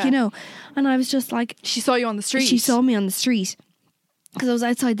mortified, like, you know. And I was just like, she saw you on the street. She saw me on the street because I was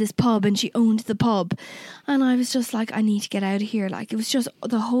outside this pub, and she owned the pub. And I was just like, I need to get out of here. Like, it was just,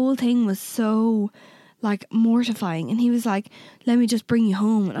 the whole thing was so like mortifying. And he was like, let me just bring you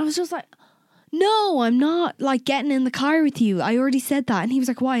home. And I was just like, no, I'm not like getting in the car with you. I already said that. And he was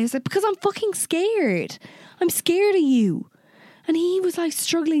like, why? I was like, because I'm fucking scared. I'm scared of you. And he was like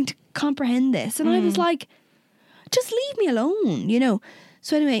struggling to comprehend this. And I was like, just leave me alone, you know.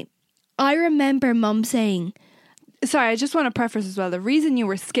 So anyway, I remember Mum saying... Sorry, I just want to preface as well. The reason you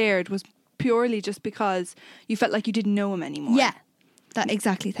were scared was purely just because you felt like you didn't know him anymore. Yeah, that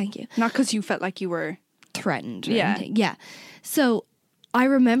exactly, thank you. Not because you felt like you were... threatened or anything. Yeah. So I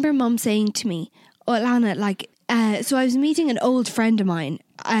remember Mum saying to me, oh, Lana, like, so I was meeting an old friend of mine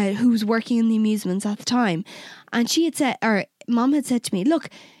who was working in the amusements at the time, and she had said, or Mum had said to me, look,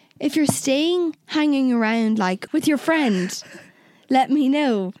 if you're staying hanging around like with your friend, let me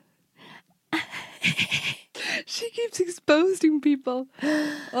know. She keeps exposing people.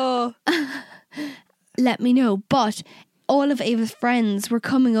 Oh. Let me know. But all of Ava's friends were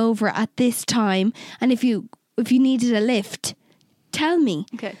coming over at this time, and if you needed a lift, tell me.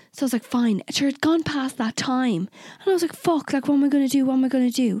 Okay. So I was like, fine. Sure, it had gone past that time. And I was like, fuck, like, what am I going to do? Mum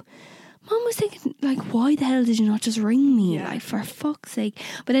was thinking, like, why the hell did you not just ring me? Yeah. Like, for fuck's sake.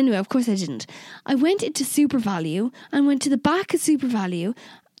 But anyway, of course I didn't. I went into Super Value and went to the back of Super Value,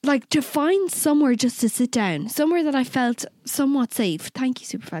 like, to find somewhere just to sit down. Somewhere that I felt somewhat safe. Thank you,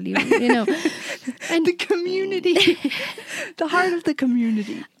 Super Value. You know. And the community. The heart of the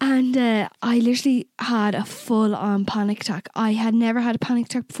community. And I literally had a full-on panic attack. I had never had a panic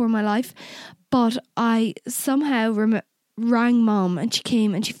attack before in my life, but I somehow rang Mom, and she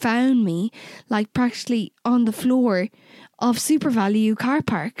came and she found me like practically on the floor of Super Value car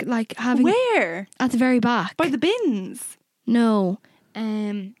park, like having... Where? At the very back. By the bins? No.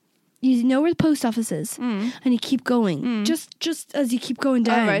 You know where the post office is, and you keep going. Just as you keep going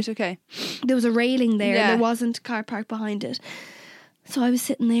down. Oh, right, okay. There was a railing there. Yeah. There wasn't a car park behind it. So I was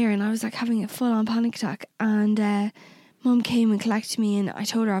sitting there, and I was like having a full-on panic attack, and Mum came and collected me, and I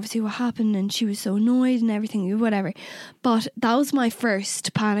told her obviously what happened, and she was so annoyed and everything, whatever. But that was my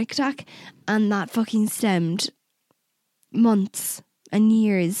first panic attack, and that fucking stemmed months and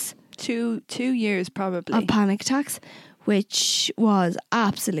years 2 years probably of panic attacks, which was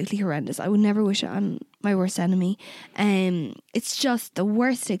absolutely horrendous. I would never wish it on my worst enemy. It's just the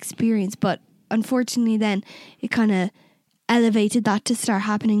worst experience, but unfortunately then it kind of elevated that to start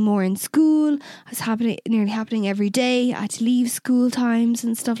happening more in school. It was nearly happening every day. I had to leave school times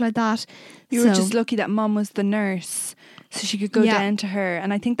and stuff like that. You were just lucky that Mum was the nurse, so she could go down to her.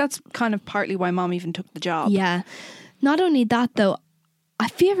 And I think that's kind of partly why Mum even took the job. Yeah. Not only that though, I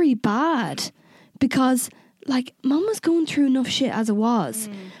feel really bad because like Mum was going through enough shit as it was,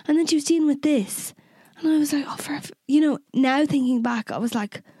 and then she was dealing with this, and I was like, now thinking back, I was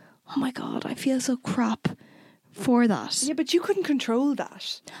like, oh my God, I feel so crap for that. Yeah, but you couldn't control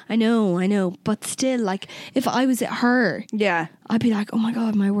that. I know. But still, like, if I was at her, Yeah. I'd be like, oh my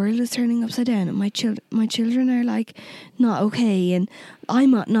God, my world is turning upside down and my children are like not okay and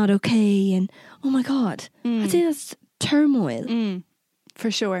I'm not okay and oh my God. I'd say that's turmoil.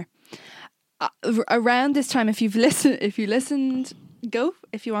 For sure. Around this time, if you listened, if you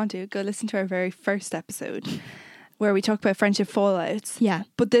want to, go listen to our very first episode where we talked about friendship fallouts. Yeah.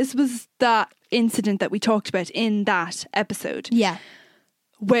 But this was that incident that we talked about in that episode. Yeah.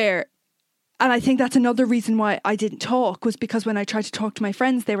 And I think that's another reason why I didn't talk, was because when I tried to talk to my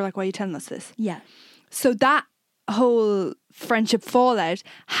friends, they were like, why are you telling us this? Yeah. So that whole friendship fallout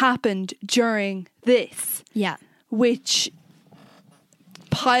happened during this, Yeah. which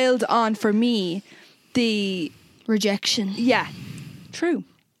piled on for me the... Rejection. Yeah, true.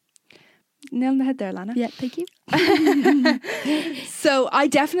 Nail on the head there, Lana. Yeah, thank you. So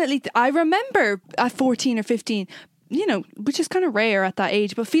I remember at 14 or 15, you know, which is kind of rare at that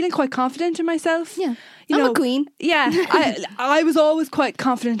age, but feeling quite confident in myself. Yeah. You I'm know, a queen. Yeah. I was always quite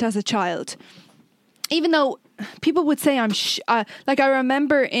confident as a child. Even though people would say like I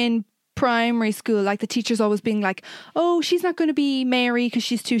remember in primary school, like the teachers always being like, oh, she's not going to be Mary because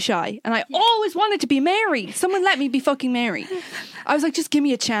she's too shy. And I always wanted to be Mary. Someone let me be fucking Mary. I was like, just give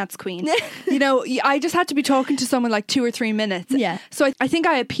me a chance, queen. You know, I just had to be talking to someone like 2 or 3 minutes. Yeah. So I think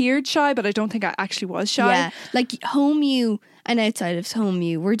I appeared shy, but I don't think I actually was shy. Yeah. Like home you and outside of home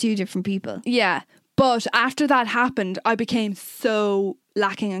you, we're two different people. Yeah. But after that happened, I became so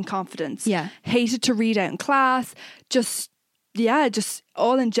lacking in confidence. Yeah. Hated to read out in class. Just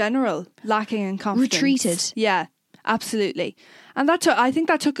all in general, lacking in confidence. Retreated. Yeah, absolutely. And I think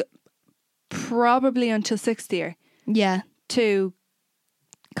that took probably until 6th year Yeah. to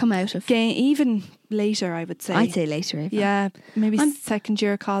Come out of. gain, even later, I would say. I'd say later. Ava. Yeah, maybe 2nd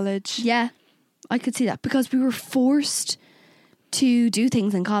year of college. Yeah. I could see that because we were forced to do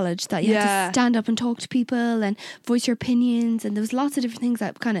things in college that you had Yeah. to stand up and talk to people and voice your opinions, and there was lots of different things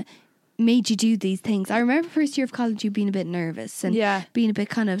that kind of made you do these things. I remember first year of college you being a bit nervous and Yeah. being a bit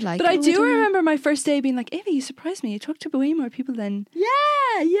kind of like, But I "Oh, do don't know." remember my first day being like, Ava, you surprised me. You talked to way more people than...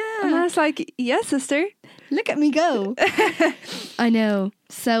 Yeah, And I was like, yes, sister. look at me go. I know.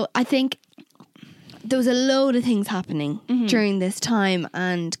 So I think there was a load of things happening during this time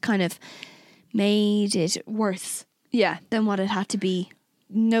and kind of made it worse Yeah. than what it had to be.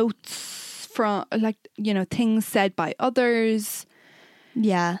 Notes from, like, you know, things said by others.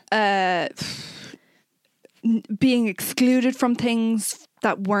 Yeah. Being excluded from things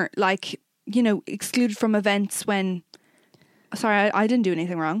that weren't, like, you know, excluded from events when... Sorry, I didn't do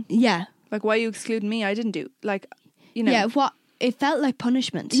anything wrong. Yeah. Like, why are you excluding me? I didn't do... Like, you know... Yeah, it felt like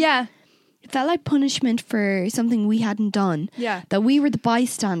punishment. Yeah. It felt like punishment for something we hadn't done. Yeah. That we were the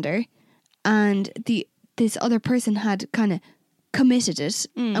bystander and this other person had kind of committed it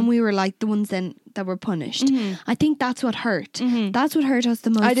and we were like the ones then that were punished. I think that's what hurt. That's what hurt us the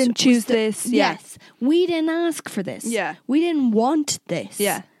most. I didn't was choose this. Yeah. Yes. We didn't ask for this. Yeah. We didn't want this.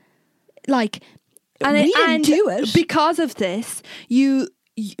 Yeah. Like, we didn't do it. Because of this,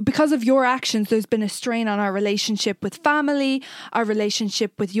 because of your actions, there's been a strain on our relationship with family, our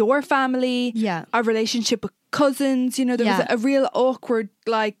relationship with your family, Yeah. our relationship with cousins. You know, there was Yeah. a real awkward,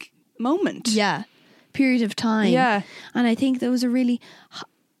 like, moment. Yeah. Period of time. Yeah. And I think there was a really,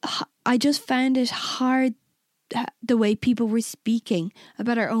 I just found it hard the way people were speaking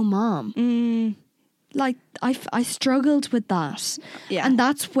about our own mom. Like, I struggled with that. Yeah. And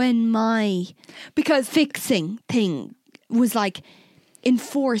that's when my Because fixing thing was like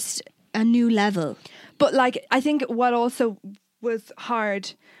enforced a new level. But, like, I think what also was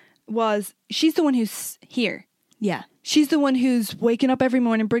hard was she's the one who's here. Yeah. She's the one who's waking up every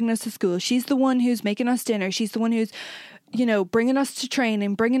morning, bringing us to school. She's the one who's making us dinner. She's the one who's, you know, bringing us to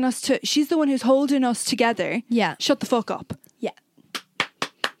training, she's the one who's holding us together. Yeah. Shut the fuck up. Yeah.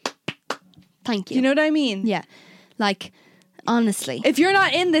 Thank you. You know what I mean? Yeah. Like, honestly. If you're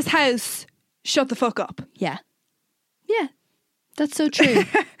not in this house, shut the fuck up. Yeah. Yeah. That's so true.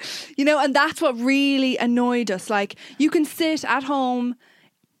 You know, and that's what really annoyed us. Like, you can sit at home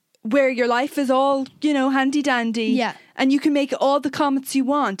where your life is all, you know, handy dandy. Yeah. And you can make all the comments you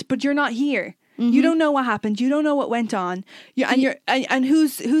want, but you're not here. You don't know what happened. You don't know what went on. And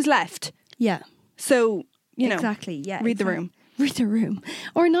who's left. Yeah. So, you know, exactly. Yeah. read the room. Read the room.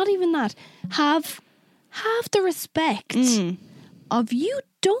 Or not even that. Have the respect of you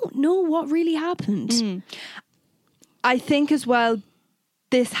don't know what really happened. I think as well,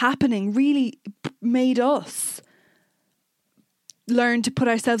 this happening really made us learn to put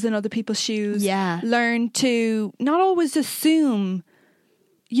ourselves in other people's shoes. Yeah. Learn to not always assume,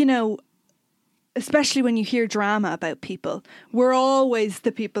 you know, especially when you hear drama about people, we're always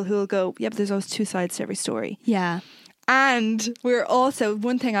the people who'll go, yeah, but there's always two sides to every story. Yeah. And we're also,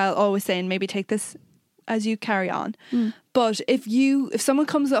 one thing I'll always say, and maybe take this as you carry on, but if someone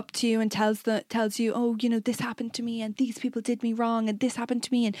comes up to you and tells you, oh, you know, this happened to me and these people did me wrong and this happened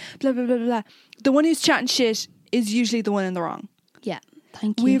to me and blah, blah, blah, blah, blah, the one who's chatting shit is usually the one in the wrong. Yeah.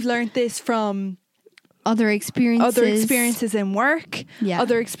 Thank you. We've learned this from other experiences in work, Yeah.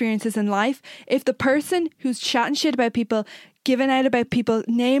 other experiences in life. If the person who's chatting shit about people, giving out about people,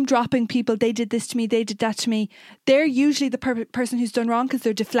 name dropping people, they did this to me, they did that to me, they're usually the person who's done wrong because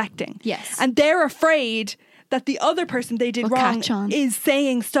they're deflecting. Yes. And they're afraid that the other person they did Will wrong catch on. is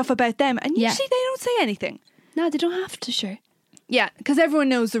saying stuff about them. And Yeah. usually they don't say anything. No, they don't have to, sure. Yeah, because everyone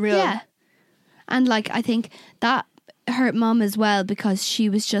knows the real. Yeah. And like, I think that hurt Mom as well, because she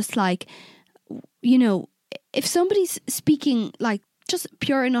was just like, you know, if somebody's speaking like just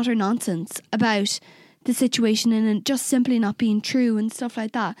pure and utter nonsense about the situation and it just simply not being true and stuff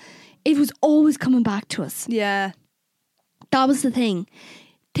like that, it was always coming back to us. Yeah. That was the thing.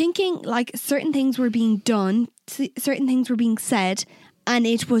 Thinking like certain things were being done, certain things were being said, and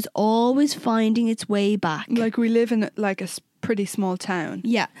it was always finding its way back. Like we live in like a pretty small town.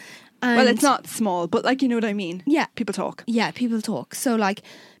 Yeah. Well, And- it's not small, but like, you know what I mean? Yeah. People talk. Yeah, people talk. So like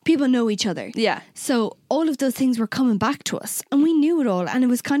people know each other. Yeah. So all of those things were coming back to us and we knew it all, and it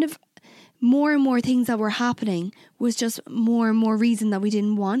was kind of more and more things that were happening was just more and more reason that we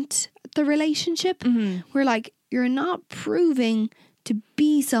didn't want the relationship. We're like, you're not proving to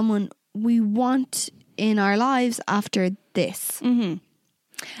be someone we want in our lives after this. And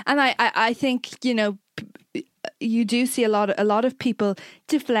I think, you know, you do see a lot of people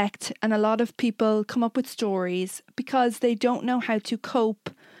deflect, and a lot of people come up with stories because they don't know how to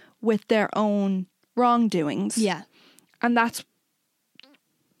cope with their own wrongdoings. Yeah. And that's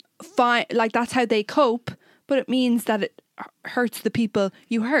fine. Like, that's how they cope, but it means that it hurts the people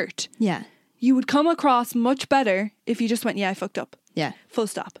you hurt. Yeah. You would come across much better if you just went, yeah, I fucked up. Yeah. Full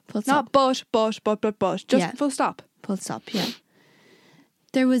stop. Full Not stop. but. Just Yeah. full stop. Full stop. Yeah.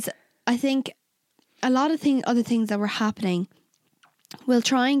 There was, I think, a lot of other things that were happening. We'll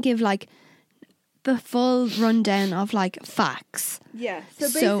try and give like the full rundown of like facts. Yeah. So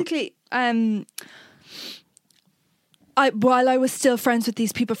So- basically, while I was still friends with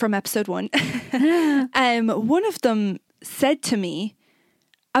these people from episode 1, one of them said to me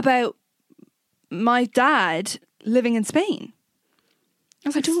about my dad living in Spain.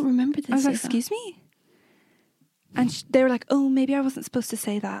 I don't remember this. I was like, either. excuse me? And they were like, oh, maybe I wasn't supposed to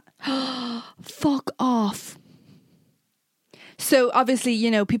say that. Fuck off. So obviously, you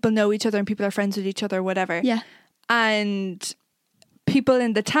know, people know each other and people are friends with each other, whatever. Yeah. And people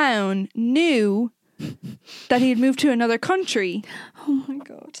in the town knew that he had moved to another country Oh my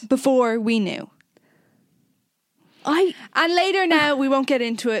God. before we knew. And later now, we won't get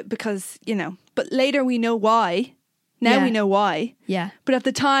into it because, you know, but later we know why. Now Yeah. we know why. Yeah. But at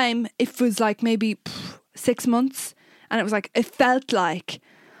the time, it was like maybe 6 months. And it was like, it felt like,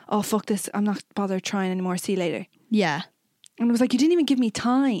 oh, fuck this. I'm not bothered trying anymore. See you later. Yeah. And it was like, you didn't even give me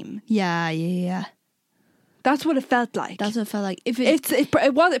time. Yeah. That's what it felt like. That's what it felt like.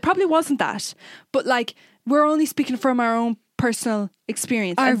 It probably wasn't that. But like, we're only speaking from our own personal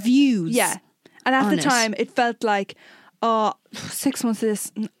experience. our And- views. Yeah. And at on the it. time, it felt like, oh, 6 months of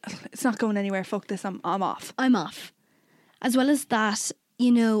this, it's not going anywhere. Fuck this. I'm off. I'm off. As well as that,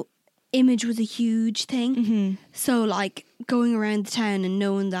 you know, image was a huge thing. Mm-hmm. So like going around the town and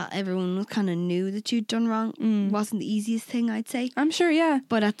knowing that everyone kind of knew that you'd done wrong wasn't the easiest thing, I'd say. I'm sure, yeah.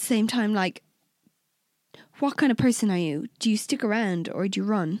 But at the same time, like, what kind of person are you? Do you stick around or do you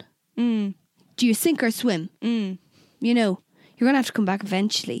run? Mm. Do you sink or swim? Mm. You know, you're going to have to come back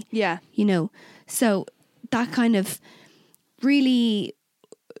eventually, Yeah. you know. So that kind of really,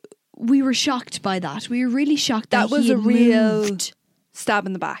 we were shocked by that. We were really shocked that, That was he a had real moved. stab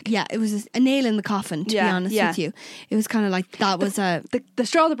in the back. Yeah, it was a nail in the coffin, to be Yeah, honest yeah. with you. It was kind of like, that was a... The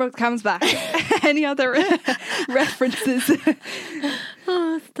straw that broke the camel's back. Any other references?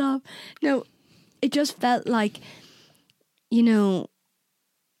 Oh, stop. No, it just felt like, you know,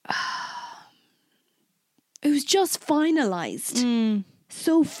 it was just finalized.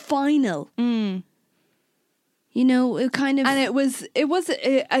 So final. You know, it kind of... And it was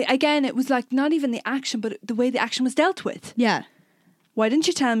again, it was like not even the action, but the way the action was dealt with. yeah. Why didn't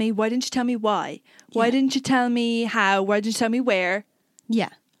you tell me? Why didn't you tell me why? Why Yeah. didn't you tell me how? Why didn't you tell me where? Yeah.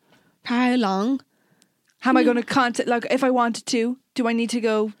 For how long? How am I going to contact, like, if I wanted to, do I need to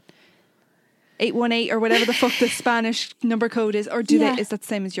go 818 or whatever the fuck the Spanish number code is? Or Yeah. is that the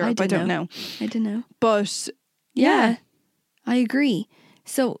same as Europe? I don't know. I don't know. But Yeah. I agree.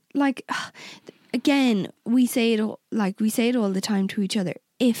 So, like, again, we say it all the time to each other.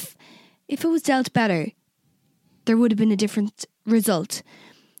 If it was dealt better, there would have been a different result.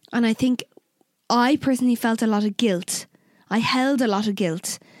 And I think I personally felt a lot of guilt. I held a lot of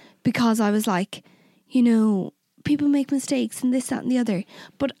guilt because I was like, you know, people make mistakes and this, that and the other.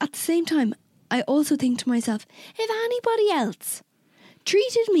 But at the same time, I also think to myself, if anybody else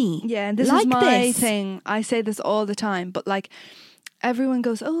treated me this like is my this, thing. I say this all the time, but like everyone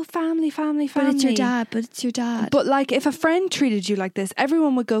goes, oh, family. but it's your dad. But like if a friend treated you like this,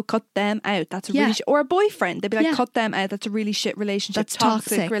 everyone would go, cut them out. That's a really or a boyfriend. They'd be like, Yeah. cut them out. That's a really shit relationship. That's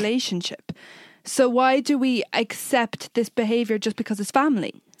toxic toxic. relationship. So why do we accept this behavior just because it's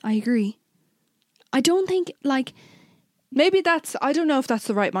family? I agree. I don't think like, Maybe I don't know if that's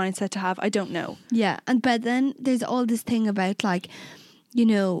the right mindset to have. I don't know. yeah. But then there's all this thing about like, you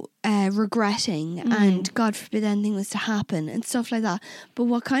know, regretting and God forbid anything was to happen and stuff like that. But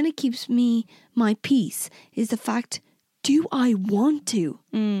what kind of keeps me my peace is the fact, do I want to?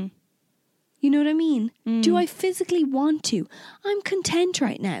 You know what I mean? Do I physically want to? I'm content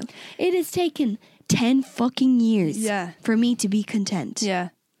right now. It has taken 10 fucking years Yeah. for me to be content. Yeah.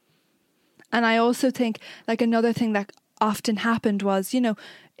 And I also think like another thing that often happened was, you know,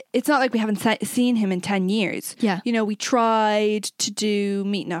 it's not like we haven't seen him in 10 years. Yeah. You know, we tried to do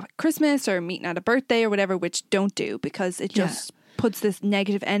meeting at Christmas or meeting at a birthday or whatever, which don't do because it just puts this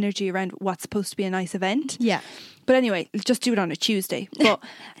negative energy around what's supposed to be a nice event. Yeah. But anyway, just do it on a Tuesday. But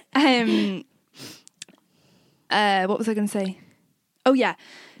what was I going to say? Oh yeah.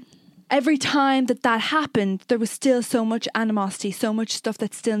 Every time that happened, there was still so much animosity, so much stuff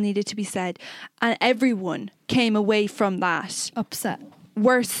that still needed to be said. And everyone came away from that Upset.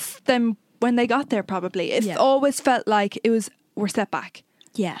 worse than when they got there, probably. It Yeah. always felt like we're set back.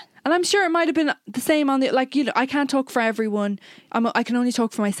 Yeah. And I'm sure it might have been the same on the, like, you know, I can't talk for everyone. I can only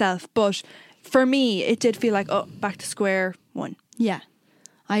talk for myself. But for me, it did feel like, oh, back to square one. Yeah.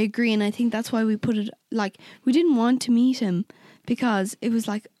 I agree. And I think that's why we put it like, we didn't want to meet him because it was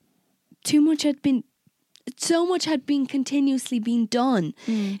like, so much had been continuously being done.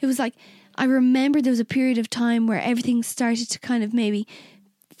 It was like, I remember there was a period of time where everything started to kind of maybe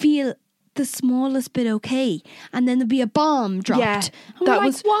feel the smallest bit okay, and then there'd be a bomb dropped. Yeah, and that we're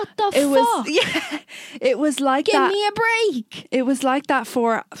was like, what the it fuck? was. Yeah, it was like Give that. me a break. It was like that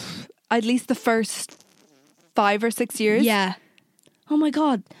for at least the first 5 or 6 years. Yeah. Oh my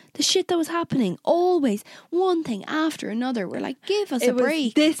God, the shit that was happening, always one thing after another. We're like, give us a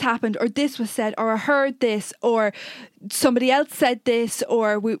break. This happened, or this was said, or I heard this, or somebody else said this,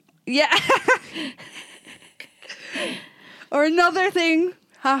 or or another thing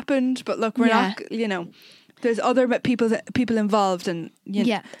happened. But look, we're not, you know, there's other people involved, and you know.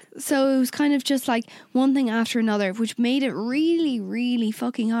 Yeah. So it was kind of just like one thing after another, which made it really, really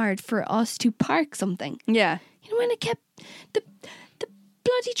fucking hard for us to park something. Yeah. You know, when it kept the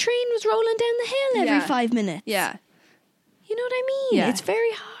bloody train was rolling down the hill every 5 minutes. Yeah. You know what I mean? Yeah. It's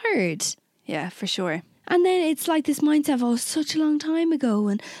very hard. Yeah, for sure. And then it's like this mindset of, oh, such a long time ago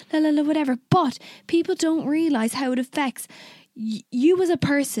and whatever. But people don't realise how it affects you as a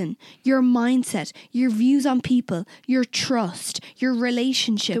person, your mindset, your views on people, your trust, your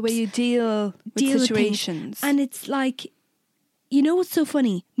relationships. The way you deal with things. situations. And it's like, you know what's so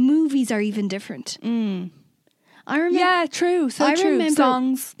funny? Movies are even different. I remember. Yeah, true. So I true.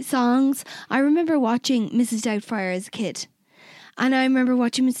 remember songs. I remember watching Mrs. Doubtfire as a kid. And I remember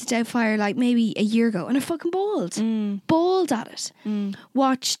watching Mrs. Doubtfire like maybe a year ago, and I fucking bawled. Bawled at it.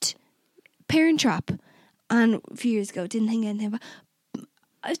 Watched Parent Trap, and a few years ago, didn't think anything about it.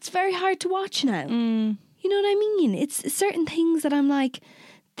 It's very hard to watch now. You know what I mean? It's certain things that I'm like,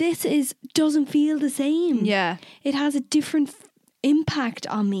 this doesn't feel the same. Yeah. It has a different impact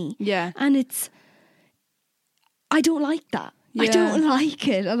on me. Yeah. And I don't like that. I Yeah. don't like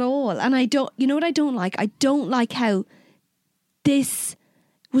it at all. And you know what I don't like? I don't like how this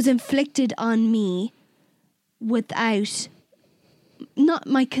was inflicted on me without, not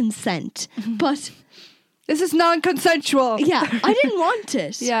my consent, but This is non-consensual. yeah, I didn't want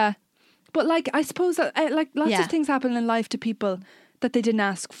it. Yeah. But like, I suppose that like lots Yeah. of things happen in life to people that they didn't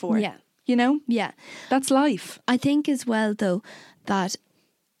ask for. Yeah. You know? Yeah. That's life. I think as well, though, that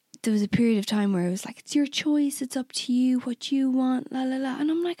there was a period of time where it was like, it's your choice, it's up to you, what you want, la la la.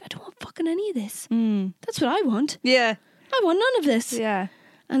 And I'm like, I don't want fucking any of this. That's what I want. Yeah. I want none of this. Yeah.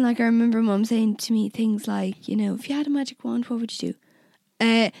 And like, I remember Mum saying to me things like, you know, if you had a magic wand, what would you do?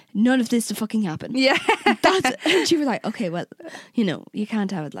 None of this to fucking happen. Yeah. And she was like, okay, well, you know, you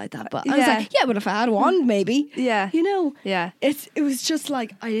can't have it like that. But I was Yeah. like, yeah, but if I had a wand, maybe. Yeah. You know? Yeah. It was just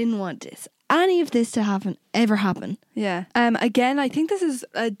like, I didn't want this any of this to ever happen. Yeah. Again, I think this is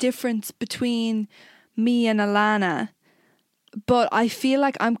a difference between me and Alana, but I feel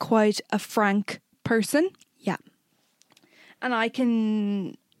like I'm quite a frank person, Yeah. and I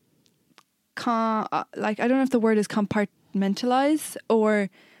can, I don't know if the word is compartmentalize, or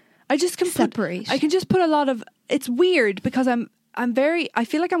I just can Separate. I can just put a lot of. It's weird because I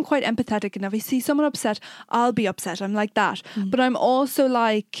feel like I'm quite empathetic, and if I see someone upset, I'll be upset. I'm like that, but I'm also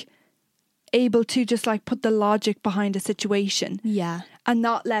like able to just like put the logic behind a situation. Yeah. And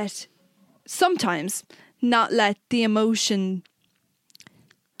sometimes not let the emotion.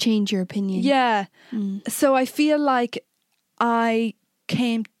 Change your opinion. Yeah. So I feel like I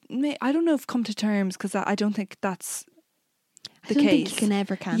don't know if come to terms, because I don't think that's the I don't case. think you can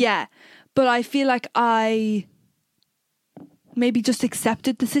ever can. Yeah. But I feel like I maybe just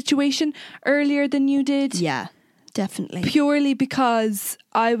accepted the situation earlier than you did. Yeah, definitely. Purely because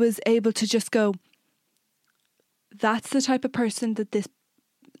I was able to just go, that's the type of person that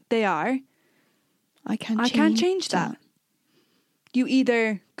they are. I can't change that. You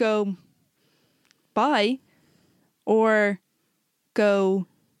either go bye or go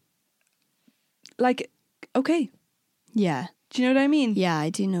like, okay. Yeah. Do you know what I mean? Yeah, I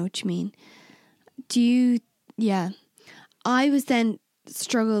do know what you mean. Yeah. I was then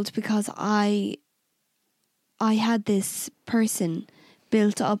struggled because I had this person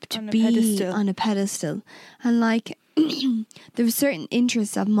built up to be on a pedestal. And like, there were certain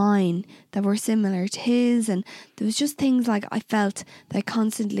interests of mine that were similar to his, and there was just things like I felt that I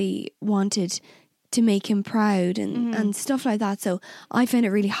constantly wanted to make him proud and stuff like that. So I found it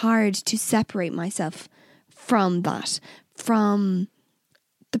really hard to separate myself from that, from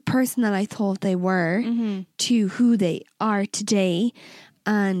the person that I thought they were to who they are today.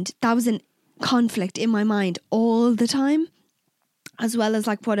 And that was an conflict in my mind all the time, as well as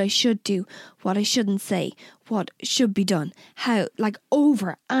like what I should do, what I shouldn't say, what should be done, how, like,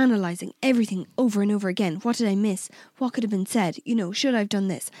 over analysing everything over and over again. What did I miss? What could have been said? You know, should I have done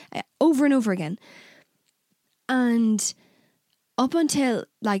this? Over and over again. And up until,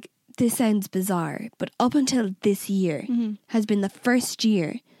 like, this sounds bizarre, but up until this year has been the first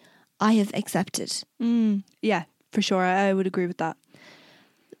year I have accepted. Yeah, for sure. I would agree with that.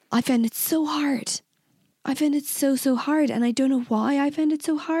 I found it so hard. I found it so hard, and I don't know why I found it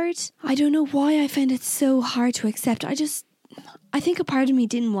so hard. I don't know why I found it so hard to accept. I think a part of me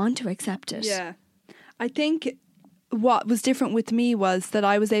didn't want to accept it. Yeah. I think what was different with me was that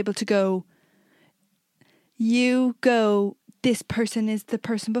I was able to go, this person is the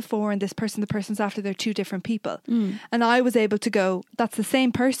person before and this person, the person's after, they're two different people. And I was able to go, that's the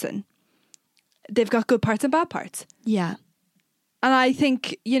same person. They've got good parts and bad parts. Yeah. And I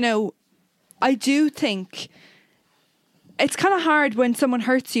think, I do think it's kind of hard when someone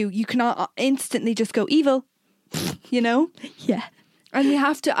hurts you. You cannot instantly just go evil, Yeah. And you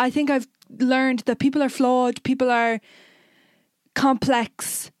have to, I think I've learned that people are flawed, people are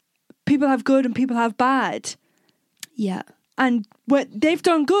complex, people have good and people have bad. Yeah. And when they've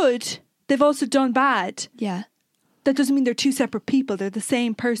done good, they've also done bad. Yeah. That doesn't mean they're two separate people. They're the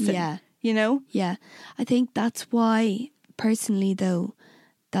same person. Yeah. Yeah. I think that's why, personally, though,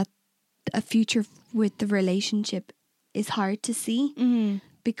 that a future with the relationship is hard to see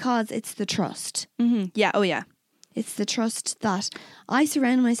because it's the trust. Yeah. Oh, yeah. It's the trust that I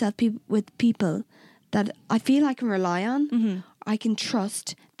surround myself with people that I feel I can rely on. I can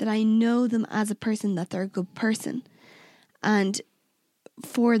trust that I know them as a person, that they're a good person. And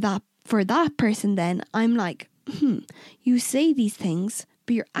for that person, then I'm like, you say these things,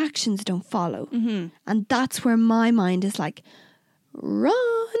 but your actions don't follow. And that's where my mind is like, run.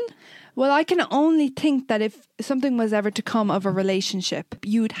 Well, I can only think that if something was ever to come of a relationship,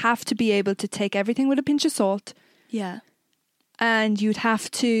 you'd have to be able to take everything with a pinch of salt. Yeah. And you'd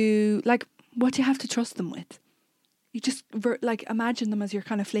have to, like, what do you have to trust them with? You just, like, imagine them as your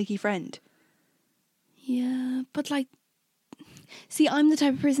kind of flaky friend. Yeah, but like, see, I'm the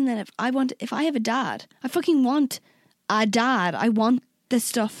type of person that if I have a dad, I fucking want a dad. I want the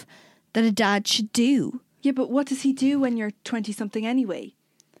stuff that a dad should do. Yeah, but what does he do when you're 20-something anyway?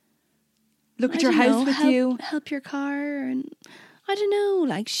 Look at your house with you. Help your car, and I don't know,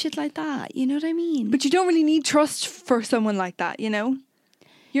 like shit like that. You know what I mean? But you don't really need trust for someone like that,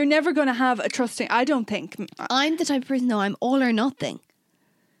 You're never going to have a trusting, I don't think. I'm the type of person, though, I'm all or nothing.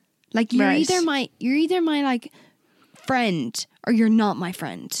 Like, you're Right. either my like friend or you're not my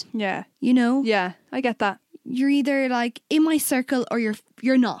friend. Yeah. Yeah, I get that. You're either like in my circle or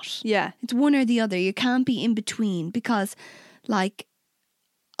you're not. Yeah. It's one or the other. You can't be in between because, like,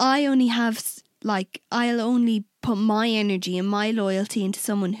 I only have like I'll only put my energy and my loyalty into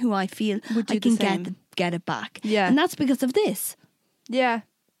someone who I feel Would do I can the same. get it back. Yeah. And that's because of this. Yeah.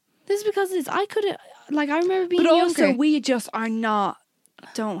 This is because of this. I could have, like, I remember being But also, younger. we just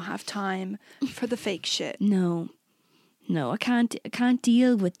don't have time for the fake shit. No, I can't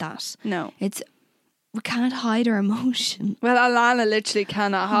deal with that. No. We can't hide our emotion. Well, Alana literally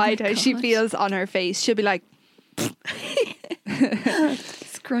cannot hide how she God. feels on her face. She'll be like,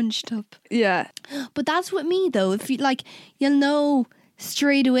 Scrunched up. yeah. But that's with me though. If you like, you'll know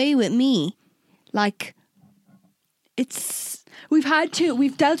straight away with me. Like,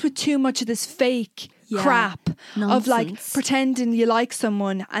 We've dealt with too much of this fake Yeah. crap of like Nonsense. pretending you like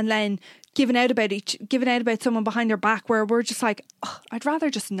someone and then giving out about someone behind their back, where we're just like, "Ugh, I'd rather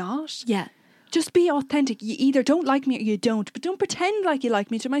just not. yeah. Just be authentic. You either don't like me or you don't, but don't pretend like you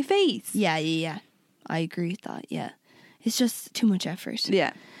like me to my face. Yeah. I agree with that. Yeah. It's just too much effort.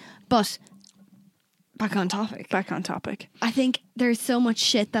 Yeah. But back on topic. Back on topic. I think there's so much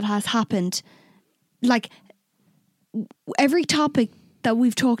shit that has happened. Like, every topic that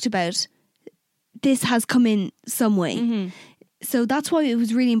we've talked about, this has come in some way. Mm-hmm. So that's why it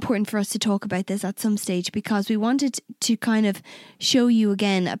was really important for us to talk about this at some stage, because we wanted to kind of show you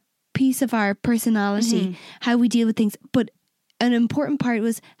again a piece of our personality, Mm-hmm. how we deal with things. But an important part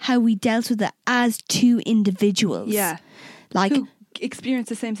was how we dealt with it as two individuals. Yeah. Like, Who experience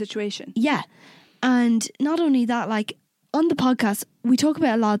the same situation. yeah. And not only that, like, on the podcast, we talk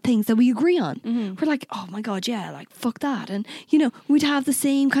about a lot of things that we agree on. Mm-hmm. We're like, oh my God, yeah, like, fuck that. And, you know, we'd have the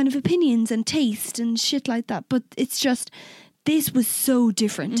same kind of opinions and taste and shit like that. But it's just, this was so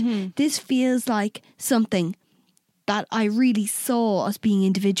different. Mm-hmm. This feels like something that I really saw us being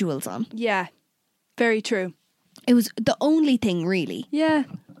individuals on. Yeah. Very true. It was the only thing, really, Yeah.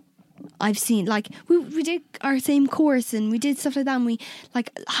 I've seen. Like, we did our same course and we did stuff like that, and we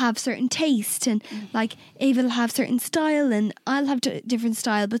like have certain taste, and like Ava will have certain style and I'll have different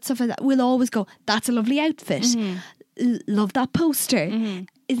style, but stuff like that, we'll always go, that's a lovely outfit, love that poster,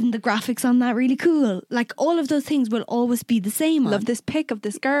 isn't the graphics on that really cool? Like, all of those things will always be the same on. Love this pic of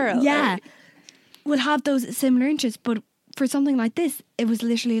this girl. Yeah, we'll have those similar interests. But for something like this, it was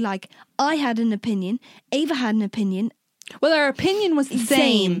literally like, I had an opinion, Ava had an opinion. Well, our opinion was the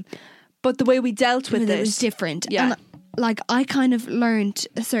same, but the way we dealt with it was different. Yeah. And like, I kind of learned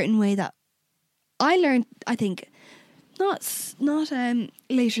a certain way that I learned, I think, not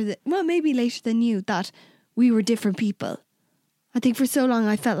later maybe later than you, that we were different people. I think for so long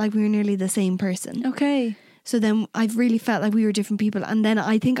I felt like we were nearly the same person. Okay. So then I've really felt like we were different people, and then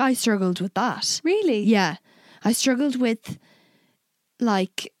I think I struggled with that. Really? Yeah. I struggled with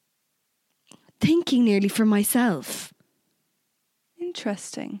like thinking nearly for myself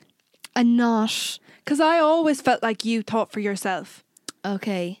Interesting. and not Because I always felt like you thought for yourself.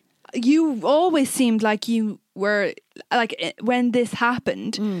 okay. You always seemed like you were, like, when this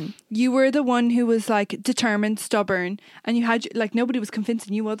happened, you were the one who was like determined, stubborn, and you had, like, nobody was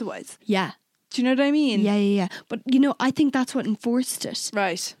convincing you otherwise. Yeah. Do you know what I mean? Yeah. But you know, I think that's what enforced it.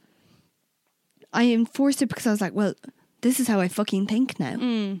 Right. I enforced it because I was like, well, this is how I fucking think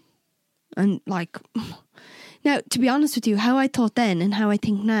now. And like, now, to be honest with you, how I thought then and how I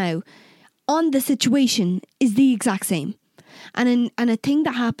think now on the situation is the exact same. And a thing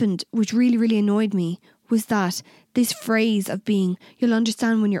that happened which really, really annoyed me was that this phrase of being, you'll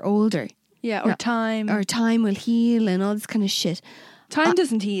understand when you're older. Yeah, or Yeah. time. Or time will heal and all this kind of shit. Time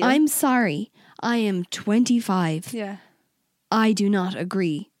doesn't heal. I'm sorry. I am 25. Yeah. I do not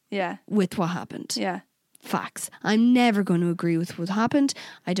agree Yeah. with what happened. Yeah. Facts. I'm never going to agree with what happened.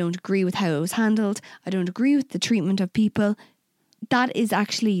 I don't agree with how it was handled. I don't agree with the treatment of people. That is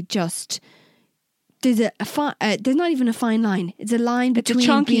actually just, there's there's not even a fine line. It's a line It's a between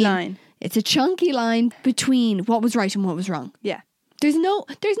chunky being- line. It's a chunky line between what was right and what was wrong. Yeah. There's no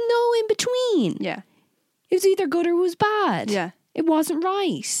in between. Yeah. It was either good or it was bad. Yeah. It wasn't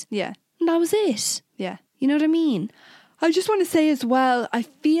right. Yeah. And that was it. Yeah. You know what I mean? I just want to say as well, I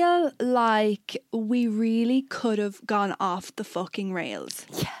feel like we really could have gone off the fucking rails.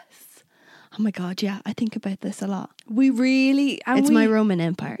 Yes. Oh my God, yeah. I think about this a lot. We really... And It's my Roman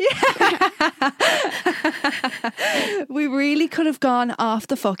Empire. we really could have gone off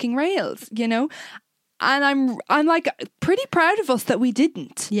the fucking rails, you know? And I'm like pretty proud of us that we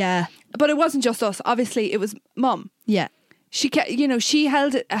didn't. Yeah. But it wasn't just us. Obviously, it was Mum. Yeah. She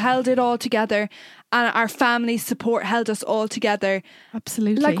held it all together, and our family's support held us all together.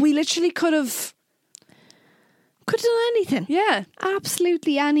 Absolutely. Like, we literally could have... could have done anything. Yeah.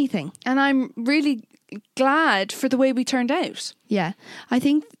 Absolutely anything. And I'm really glad for the way we turned out. Yeah. I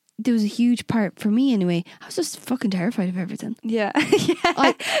think there was a huge part for me anyway. I was just fucking terrified of everything. Yeah.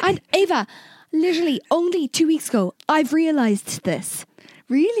 And Ava, literally only 2 weeks ago, I've realised this.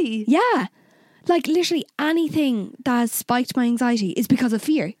 Really? Yeah. Like literally anything that has spiked my anxiety is because of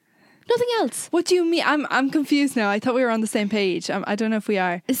fear. Nothing else. What do you mean? I'm confused now. I thought we were on the same page. I don't know if we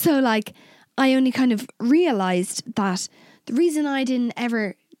are. So like I only kind of realised that the reason I didn't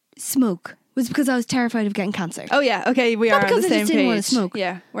ever smoke was because I was terrified of getting cancer. Oh yeah, okay, we Not are on because the I same just didn't page. want to smoke.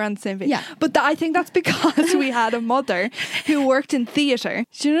 Yeah, we're on the same page. Yeah. But I think that's because we had a mother who worked in theatre.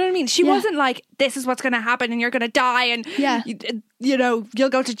 Do you know what I mean? She Yeah. wasn't like, this is what's going to happen and you're going to die and Yeah. you know, you'll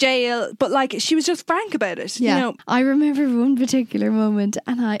go to jail. But like, she was just frank about it. Yeah. You know, I remember one particular moment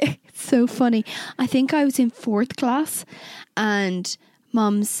and it's so funny. I think I was in 4th class and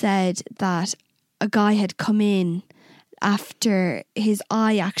Mum said that a guy had come in after his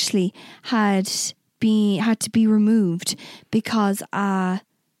eye actually had to be removed because a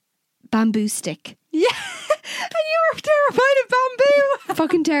bamboo stick. yeah. And you were terrified of bamboo.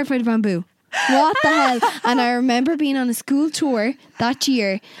 Fucking terrified of bamboo. What the hell? And I remember being on a school tour that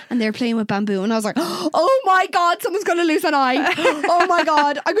year and they were playing with bamboo and I was like, oh my God, someone's going to lose an eye. Oh my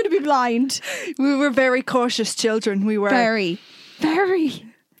God, I'm going to be blind. We were very cautious children. We were. Very.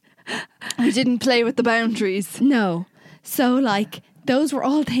 We didn't play with the boundaries. No. So like those were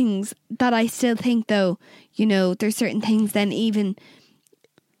all things that I still think though, you know, there's certain things then even.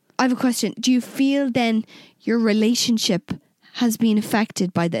 I have a question. Do you feel then your relationship has been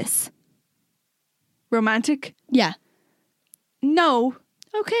affected by this? Romantic? Yeah. No,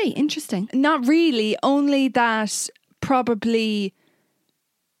 Okay, interesting. not really. Only that probably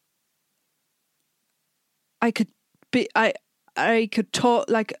I could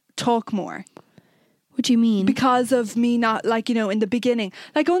talk more. What do you mean? Because of me not, like, you know, in the beginning,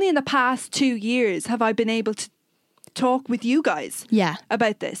 like only in the past 2 years have I been able to talk with you guys Yeah.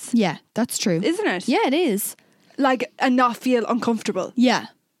 about this, Yeah, that's true. isn't it? Yeah, it is. Like, and not feel uncomfortable. Yeah.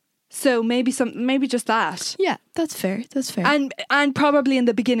 So maybe just that, Yeah, that's fair. That's fair. and probably in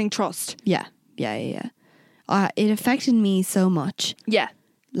the beginning trust. yeah. It affected me so much. Yeah,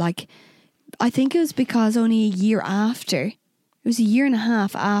 Like, I think it was because only a year after, it was a year and a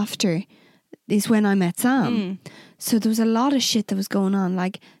half after, is when I met Sam. So there was a lot of shit that was going on.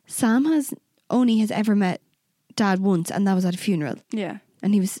 Like, Sam has ever met Dad once, and that was at a funeral. yeah.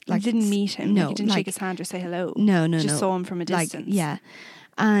 And he was like, You didn't meet him. No, Like, you didn't like, shake his hand or say hello. No, Just saw him from a Like, distance. yeah.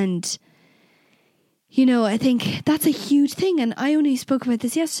 And, you know, I think that's a huge thing. And I only spoke about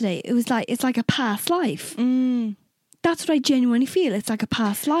this yesterday. It was like, it's like a past life. That's what I genuinely feel. It's like a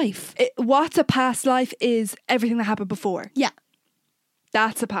past life. What's a past life is everything that happened before. Yeah.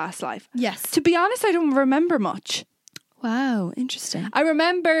 That's a past life. Yes. To be honest, I don't remember much. Wow. Interesting. I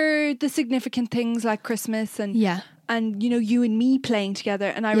remember the significant things like Christmas and Yeah. and you know, you and me playing together,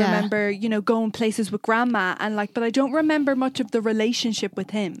 and I Yeah. remember, you know, going places with grandma and like, but I don't remember much of the relationship with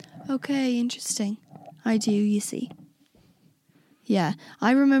him. Okay. Interesting. I do, you see. Yeah.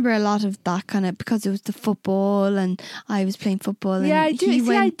 I remember a lot of that kind of, because it was the football and I was playing football. And Yeah, I do. he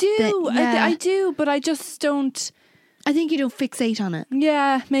See, I went do. yeah. I do, but I just don't. I think you don't fixate on it.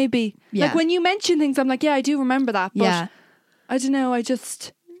 Yeah, maybe. Yeah. Like when you mention things, I'm like, yeah, I do remember that. But Yeah. I don't know. I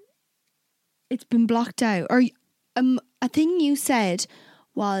just. It's been blocked out. Or a thing you said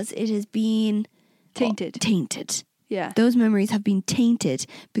was it has been Tainted. Tainted. Yeah. Those memories have been tainted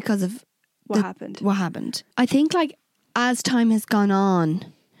because of What happened? What happened. I think like as time has gone on,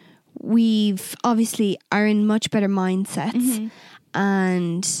 we've obviously are in much better mindsets.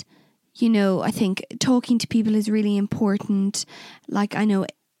 And, you know, I think talking to people is really important. Like, I know,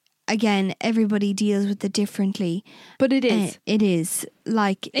 again, everybody deals with it differently. But it is. It is.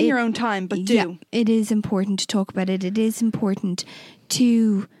 Like, In your own time, but do. Yeah, it is important to talk about it. It is important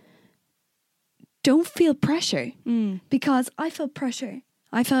to don't feel pressure. Because I felt pressure.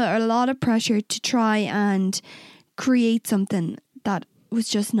 I felt a lot of pressure to try and create something that was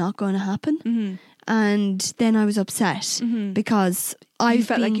just not going to happen. And then I was upset because You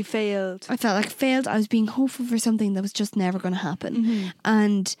felt like you failed. I felt like I failed. I was being hopeful for something that was just never going to happen.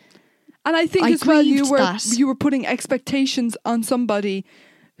 And And I think I as well grieved that. you were putting expectations on somebody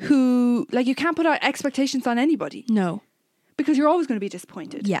who, like, you can't put out expectations on anybody no. because you're always going to be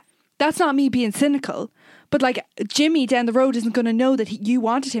disappointed. Yeah. That's not me being cynical, but like Jimmy down the road isn't going to know that you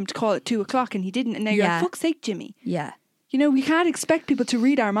wanted him to call at 2:00 and he didn't, and now you're Yeah. like, fuck's sake, Jimmy. Yeah. You know, we can't expect people to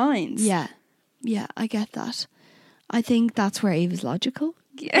read our minds. Yeah. Yeah, I get that. I think that's where Ava's logical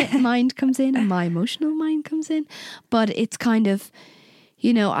mind comes in and my emotional mind comes in. But it's kind of,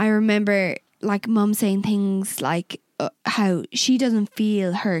 you know, I remember like Mum saying things like how she doesn't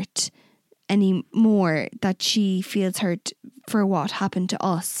feel hurt anymore, that she feels hurt for what happened to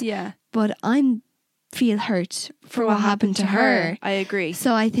us. Yeah. But I'm feel hurt for what happened to her. I agree.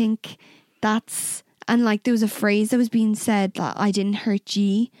 So I think and like there was a phrase that was being said that I didn't hurt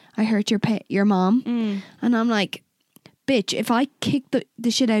ye, I hurt your mom. And I'm like, bitch, if I kick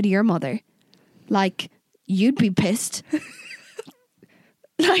the shit out of your mother, like, you'd be pissed.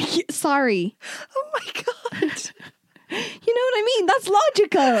 Like, sorry. Oh my God. You know what I mean? That's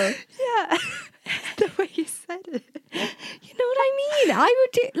logical. Yeah. The way you said it. You know what I mean? I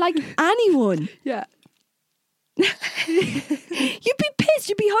would do, like, anyone. Yeah. You'd be pissed.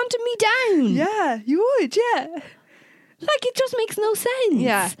 You'd be hunting me down. Yeah, you would, yeah. Like, it just makes no sense.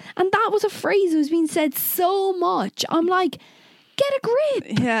 Yeah. And that was a phrase that was being said so much. I'm like, get a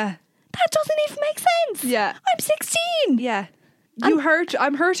grip. Yeah. That doesn't even make sense. Yeah. I'm 16. Yeah.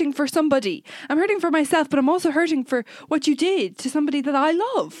 I'm hurting for somebody. I'm hurting for myself, but I'm also hurting for what you did to somebody that I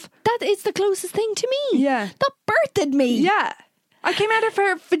love. That is the closest thing to me. Yeah. That birthed me. Yeah. I came out of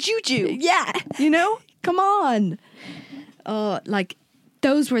her for juju. Yeah. You know? Come on. Like,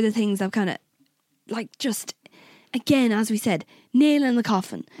 those were the things that kind of, like, just, again, as we said, nail in the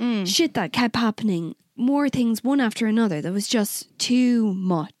coffin. Shit that kept happening. More things, one after another. That was just too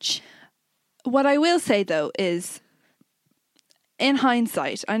much. What I will say, though, is in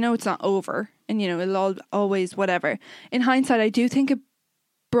hindsight, I know it's not over and, you know, it'll always whatever. In hindsight, I do think it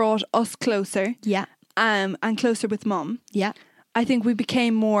brought us closer. Yeah. And closer with Mum. Yeah. I think we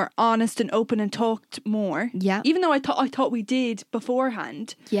became more honest and open and talked more. Yeah. Even though I thought we did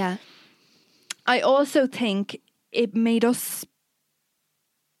beforehand. Yeah. I also think it made us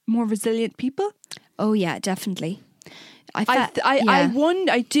more resilient people. Oh, yeah, definitely.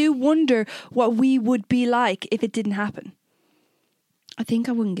 I do wonder what we would be like if it didn't happen. I think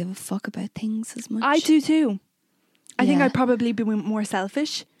I wouldn't give a fuck about things as much. I do too. I think Yeah. I'd probably be more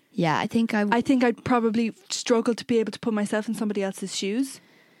selfish. Yeah, I think I think I'd probably struggle to be able to put myself in somebody else's shoes.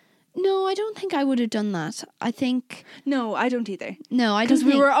 No, I don't think I would have done that. I think... No, I don't either. No, I don't Because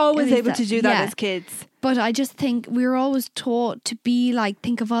we think were always it was able to do that yeah. as kids. But I just think we were always taught to be like,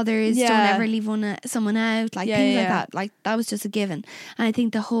 think of others, don't Yeah. ever leave someone out, like Yeah, things like yeah. that. Like, that was just a given. And I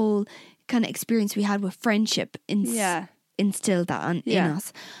think the whole kind of experience we had with friendship instilled that in Yeah.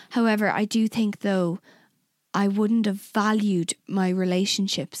 us. However, I do think, though, I wouldn't have valued my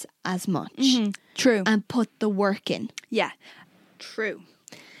relationships as much True. and put the work in. Yeah, true.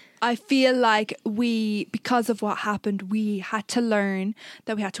 I feel like because of what happened, we had to learn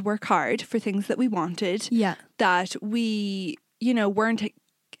that we had to work hard for things that we wanted. Yeah. That we, weren't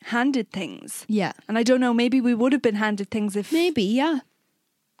handed things. Yeah. And I don't know, maybe we would have been handed things if, Maybe, yeah.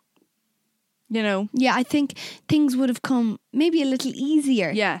 Yeah, I think things would have come maybe a little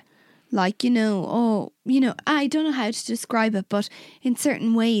easier. Yeah. Like, I don't know how to describe it, but in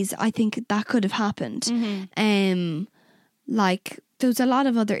certain ways, I think that could have happened. Like, there was a lot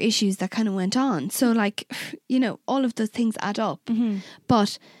of other issues that kind of went on. So, like, all of those things add up.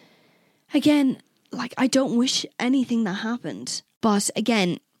 But again, like, I don't wish anything that happened. But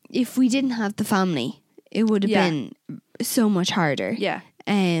again, if we didn't have the family, it would have been so much harder. Yeah.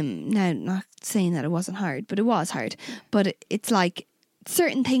 Now, not saying that it wasn't hard, but it was hard. But it's like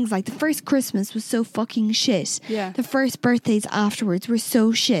certain things, like the first Christmas was so fucking shit. Yeah. The first birthdays afterwards were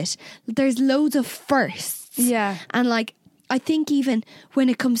so shit. There's loads of firsts. Yeah. And like, I think even when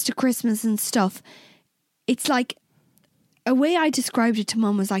it comes to Christmas and stuff, it's like, a way I described it to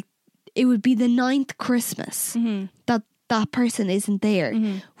Mum was like, it would be the 9th Christmas that person isn't there,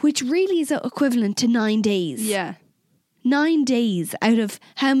 which really is equivalent to 9 days. Yeah. 9 days out of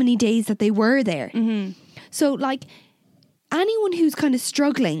how many days that they were there. So like, anyone who's kind of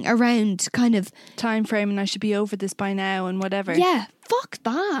struggling around kind of Time frame and I should be over this by now and whatever. yeah, fuck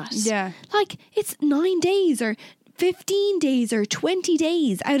that. Yeah. Like, it's 9 days or 15 days or 20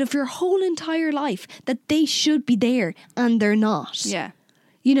 days out of your whole entire life that they should be there and they're not. Yeah.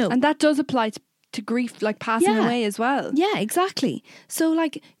 And And that does apply to grief, like passing Yeah. away as well. yeah, exactly. So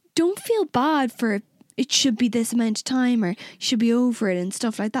like, don't feel bad for it should be this amount of time or you should be over it and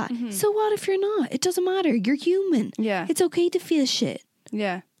stuff like that. So what if you're not? It doesn't matter. You're human. Yeah. It's okay to feel shit.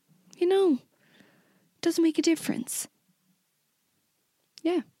 Yeah. It doesn't make a difference.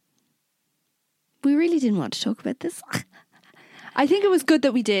 Yeah. We really didn't want to talk about this. I think it was good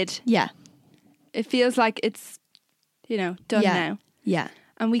that we did. Yeah. It feels like it's, done Yeah. now. Yeah.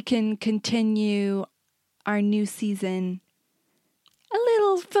 And we can continue our new season a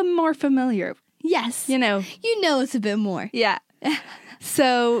little more familiar. Yes. You know us a bit more. Yeah.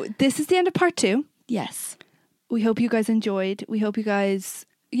 So this is the end of part 2. Yes. We hope you guys enjoyed. We hope you guys,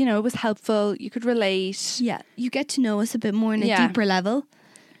 it was helpful. You could relate. Yeah. You get to know us a bit more on a Yeah. deeper level.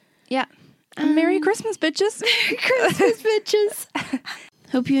 Yeah. And Merry Christmas, bitches. Merry Christmas, bitches.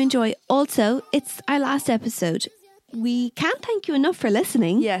 Hope you enjoy. Also, it's our last episode. we can't thank you enough for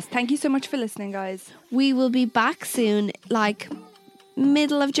listening. Yes, thank you so much for listening, guys. We will be back soon, like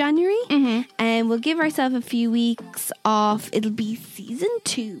middle of January. And we'll give ourselves a few weeks off. It'll be season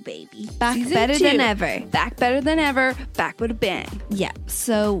 2, baby. Back Season better 2. than ever. Back better than ever. Back with a bang. Yeah.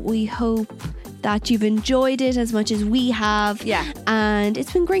 So we hope that you've enjoyed it as much as we have. Yeah. And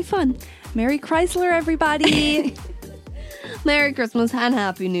it's been great fun. Merry Chrysler, everybody. Merry Christmas and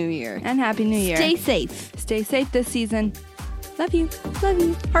Happy New Year. And Happy New Year. Stay safe. Stay safe this season. Love you. Love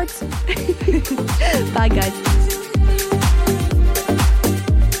you. Hearts. Bye, guys.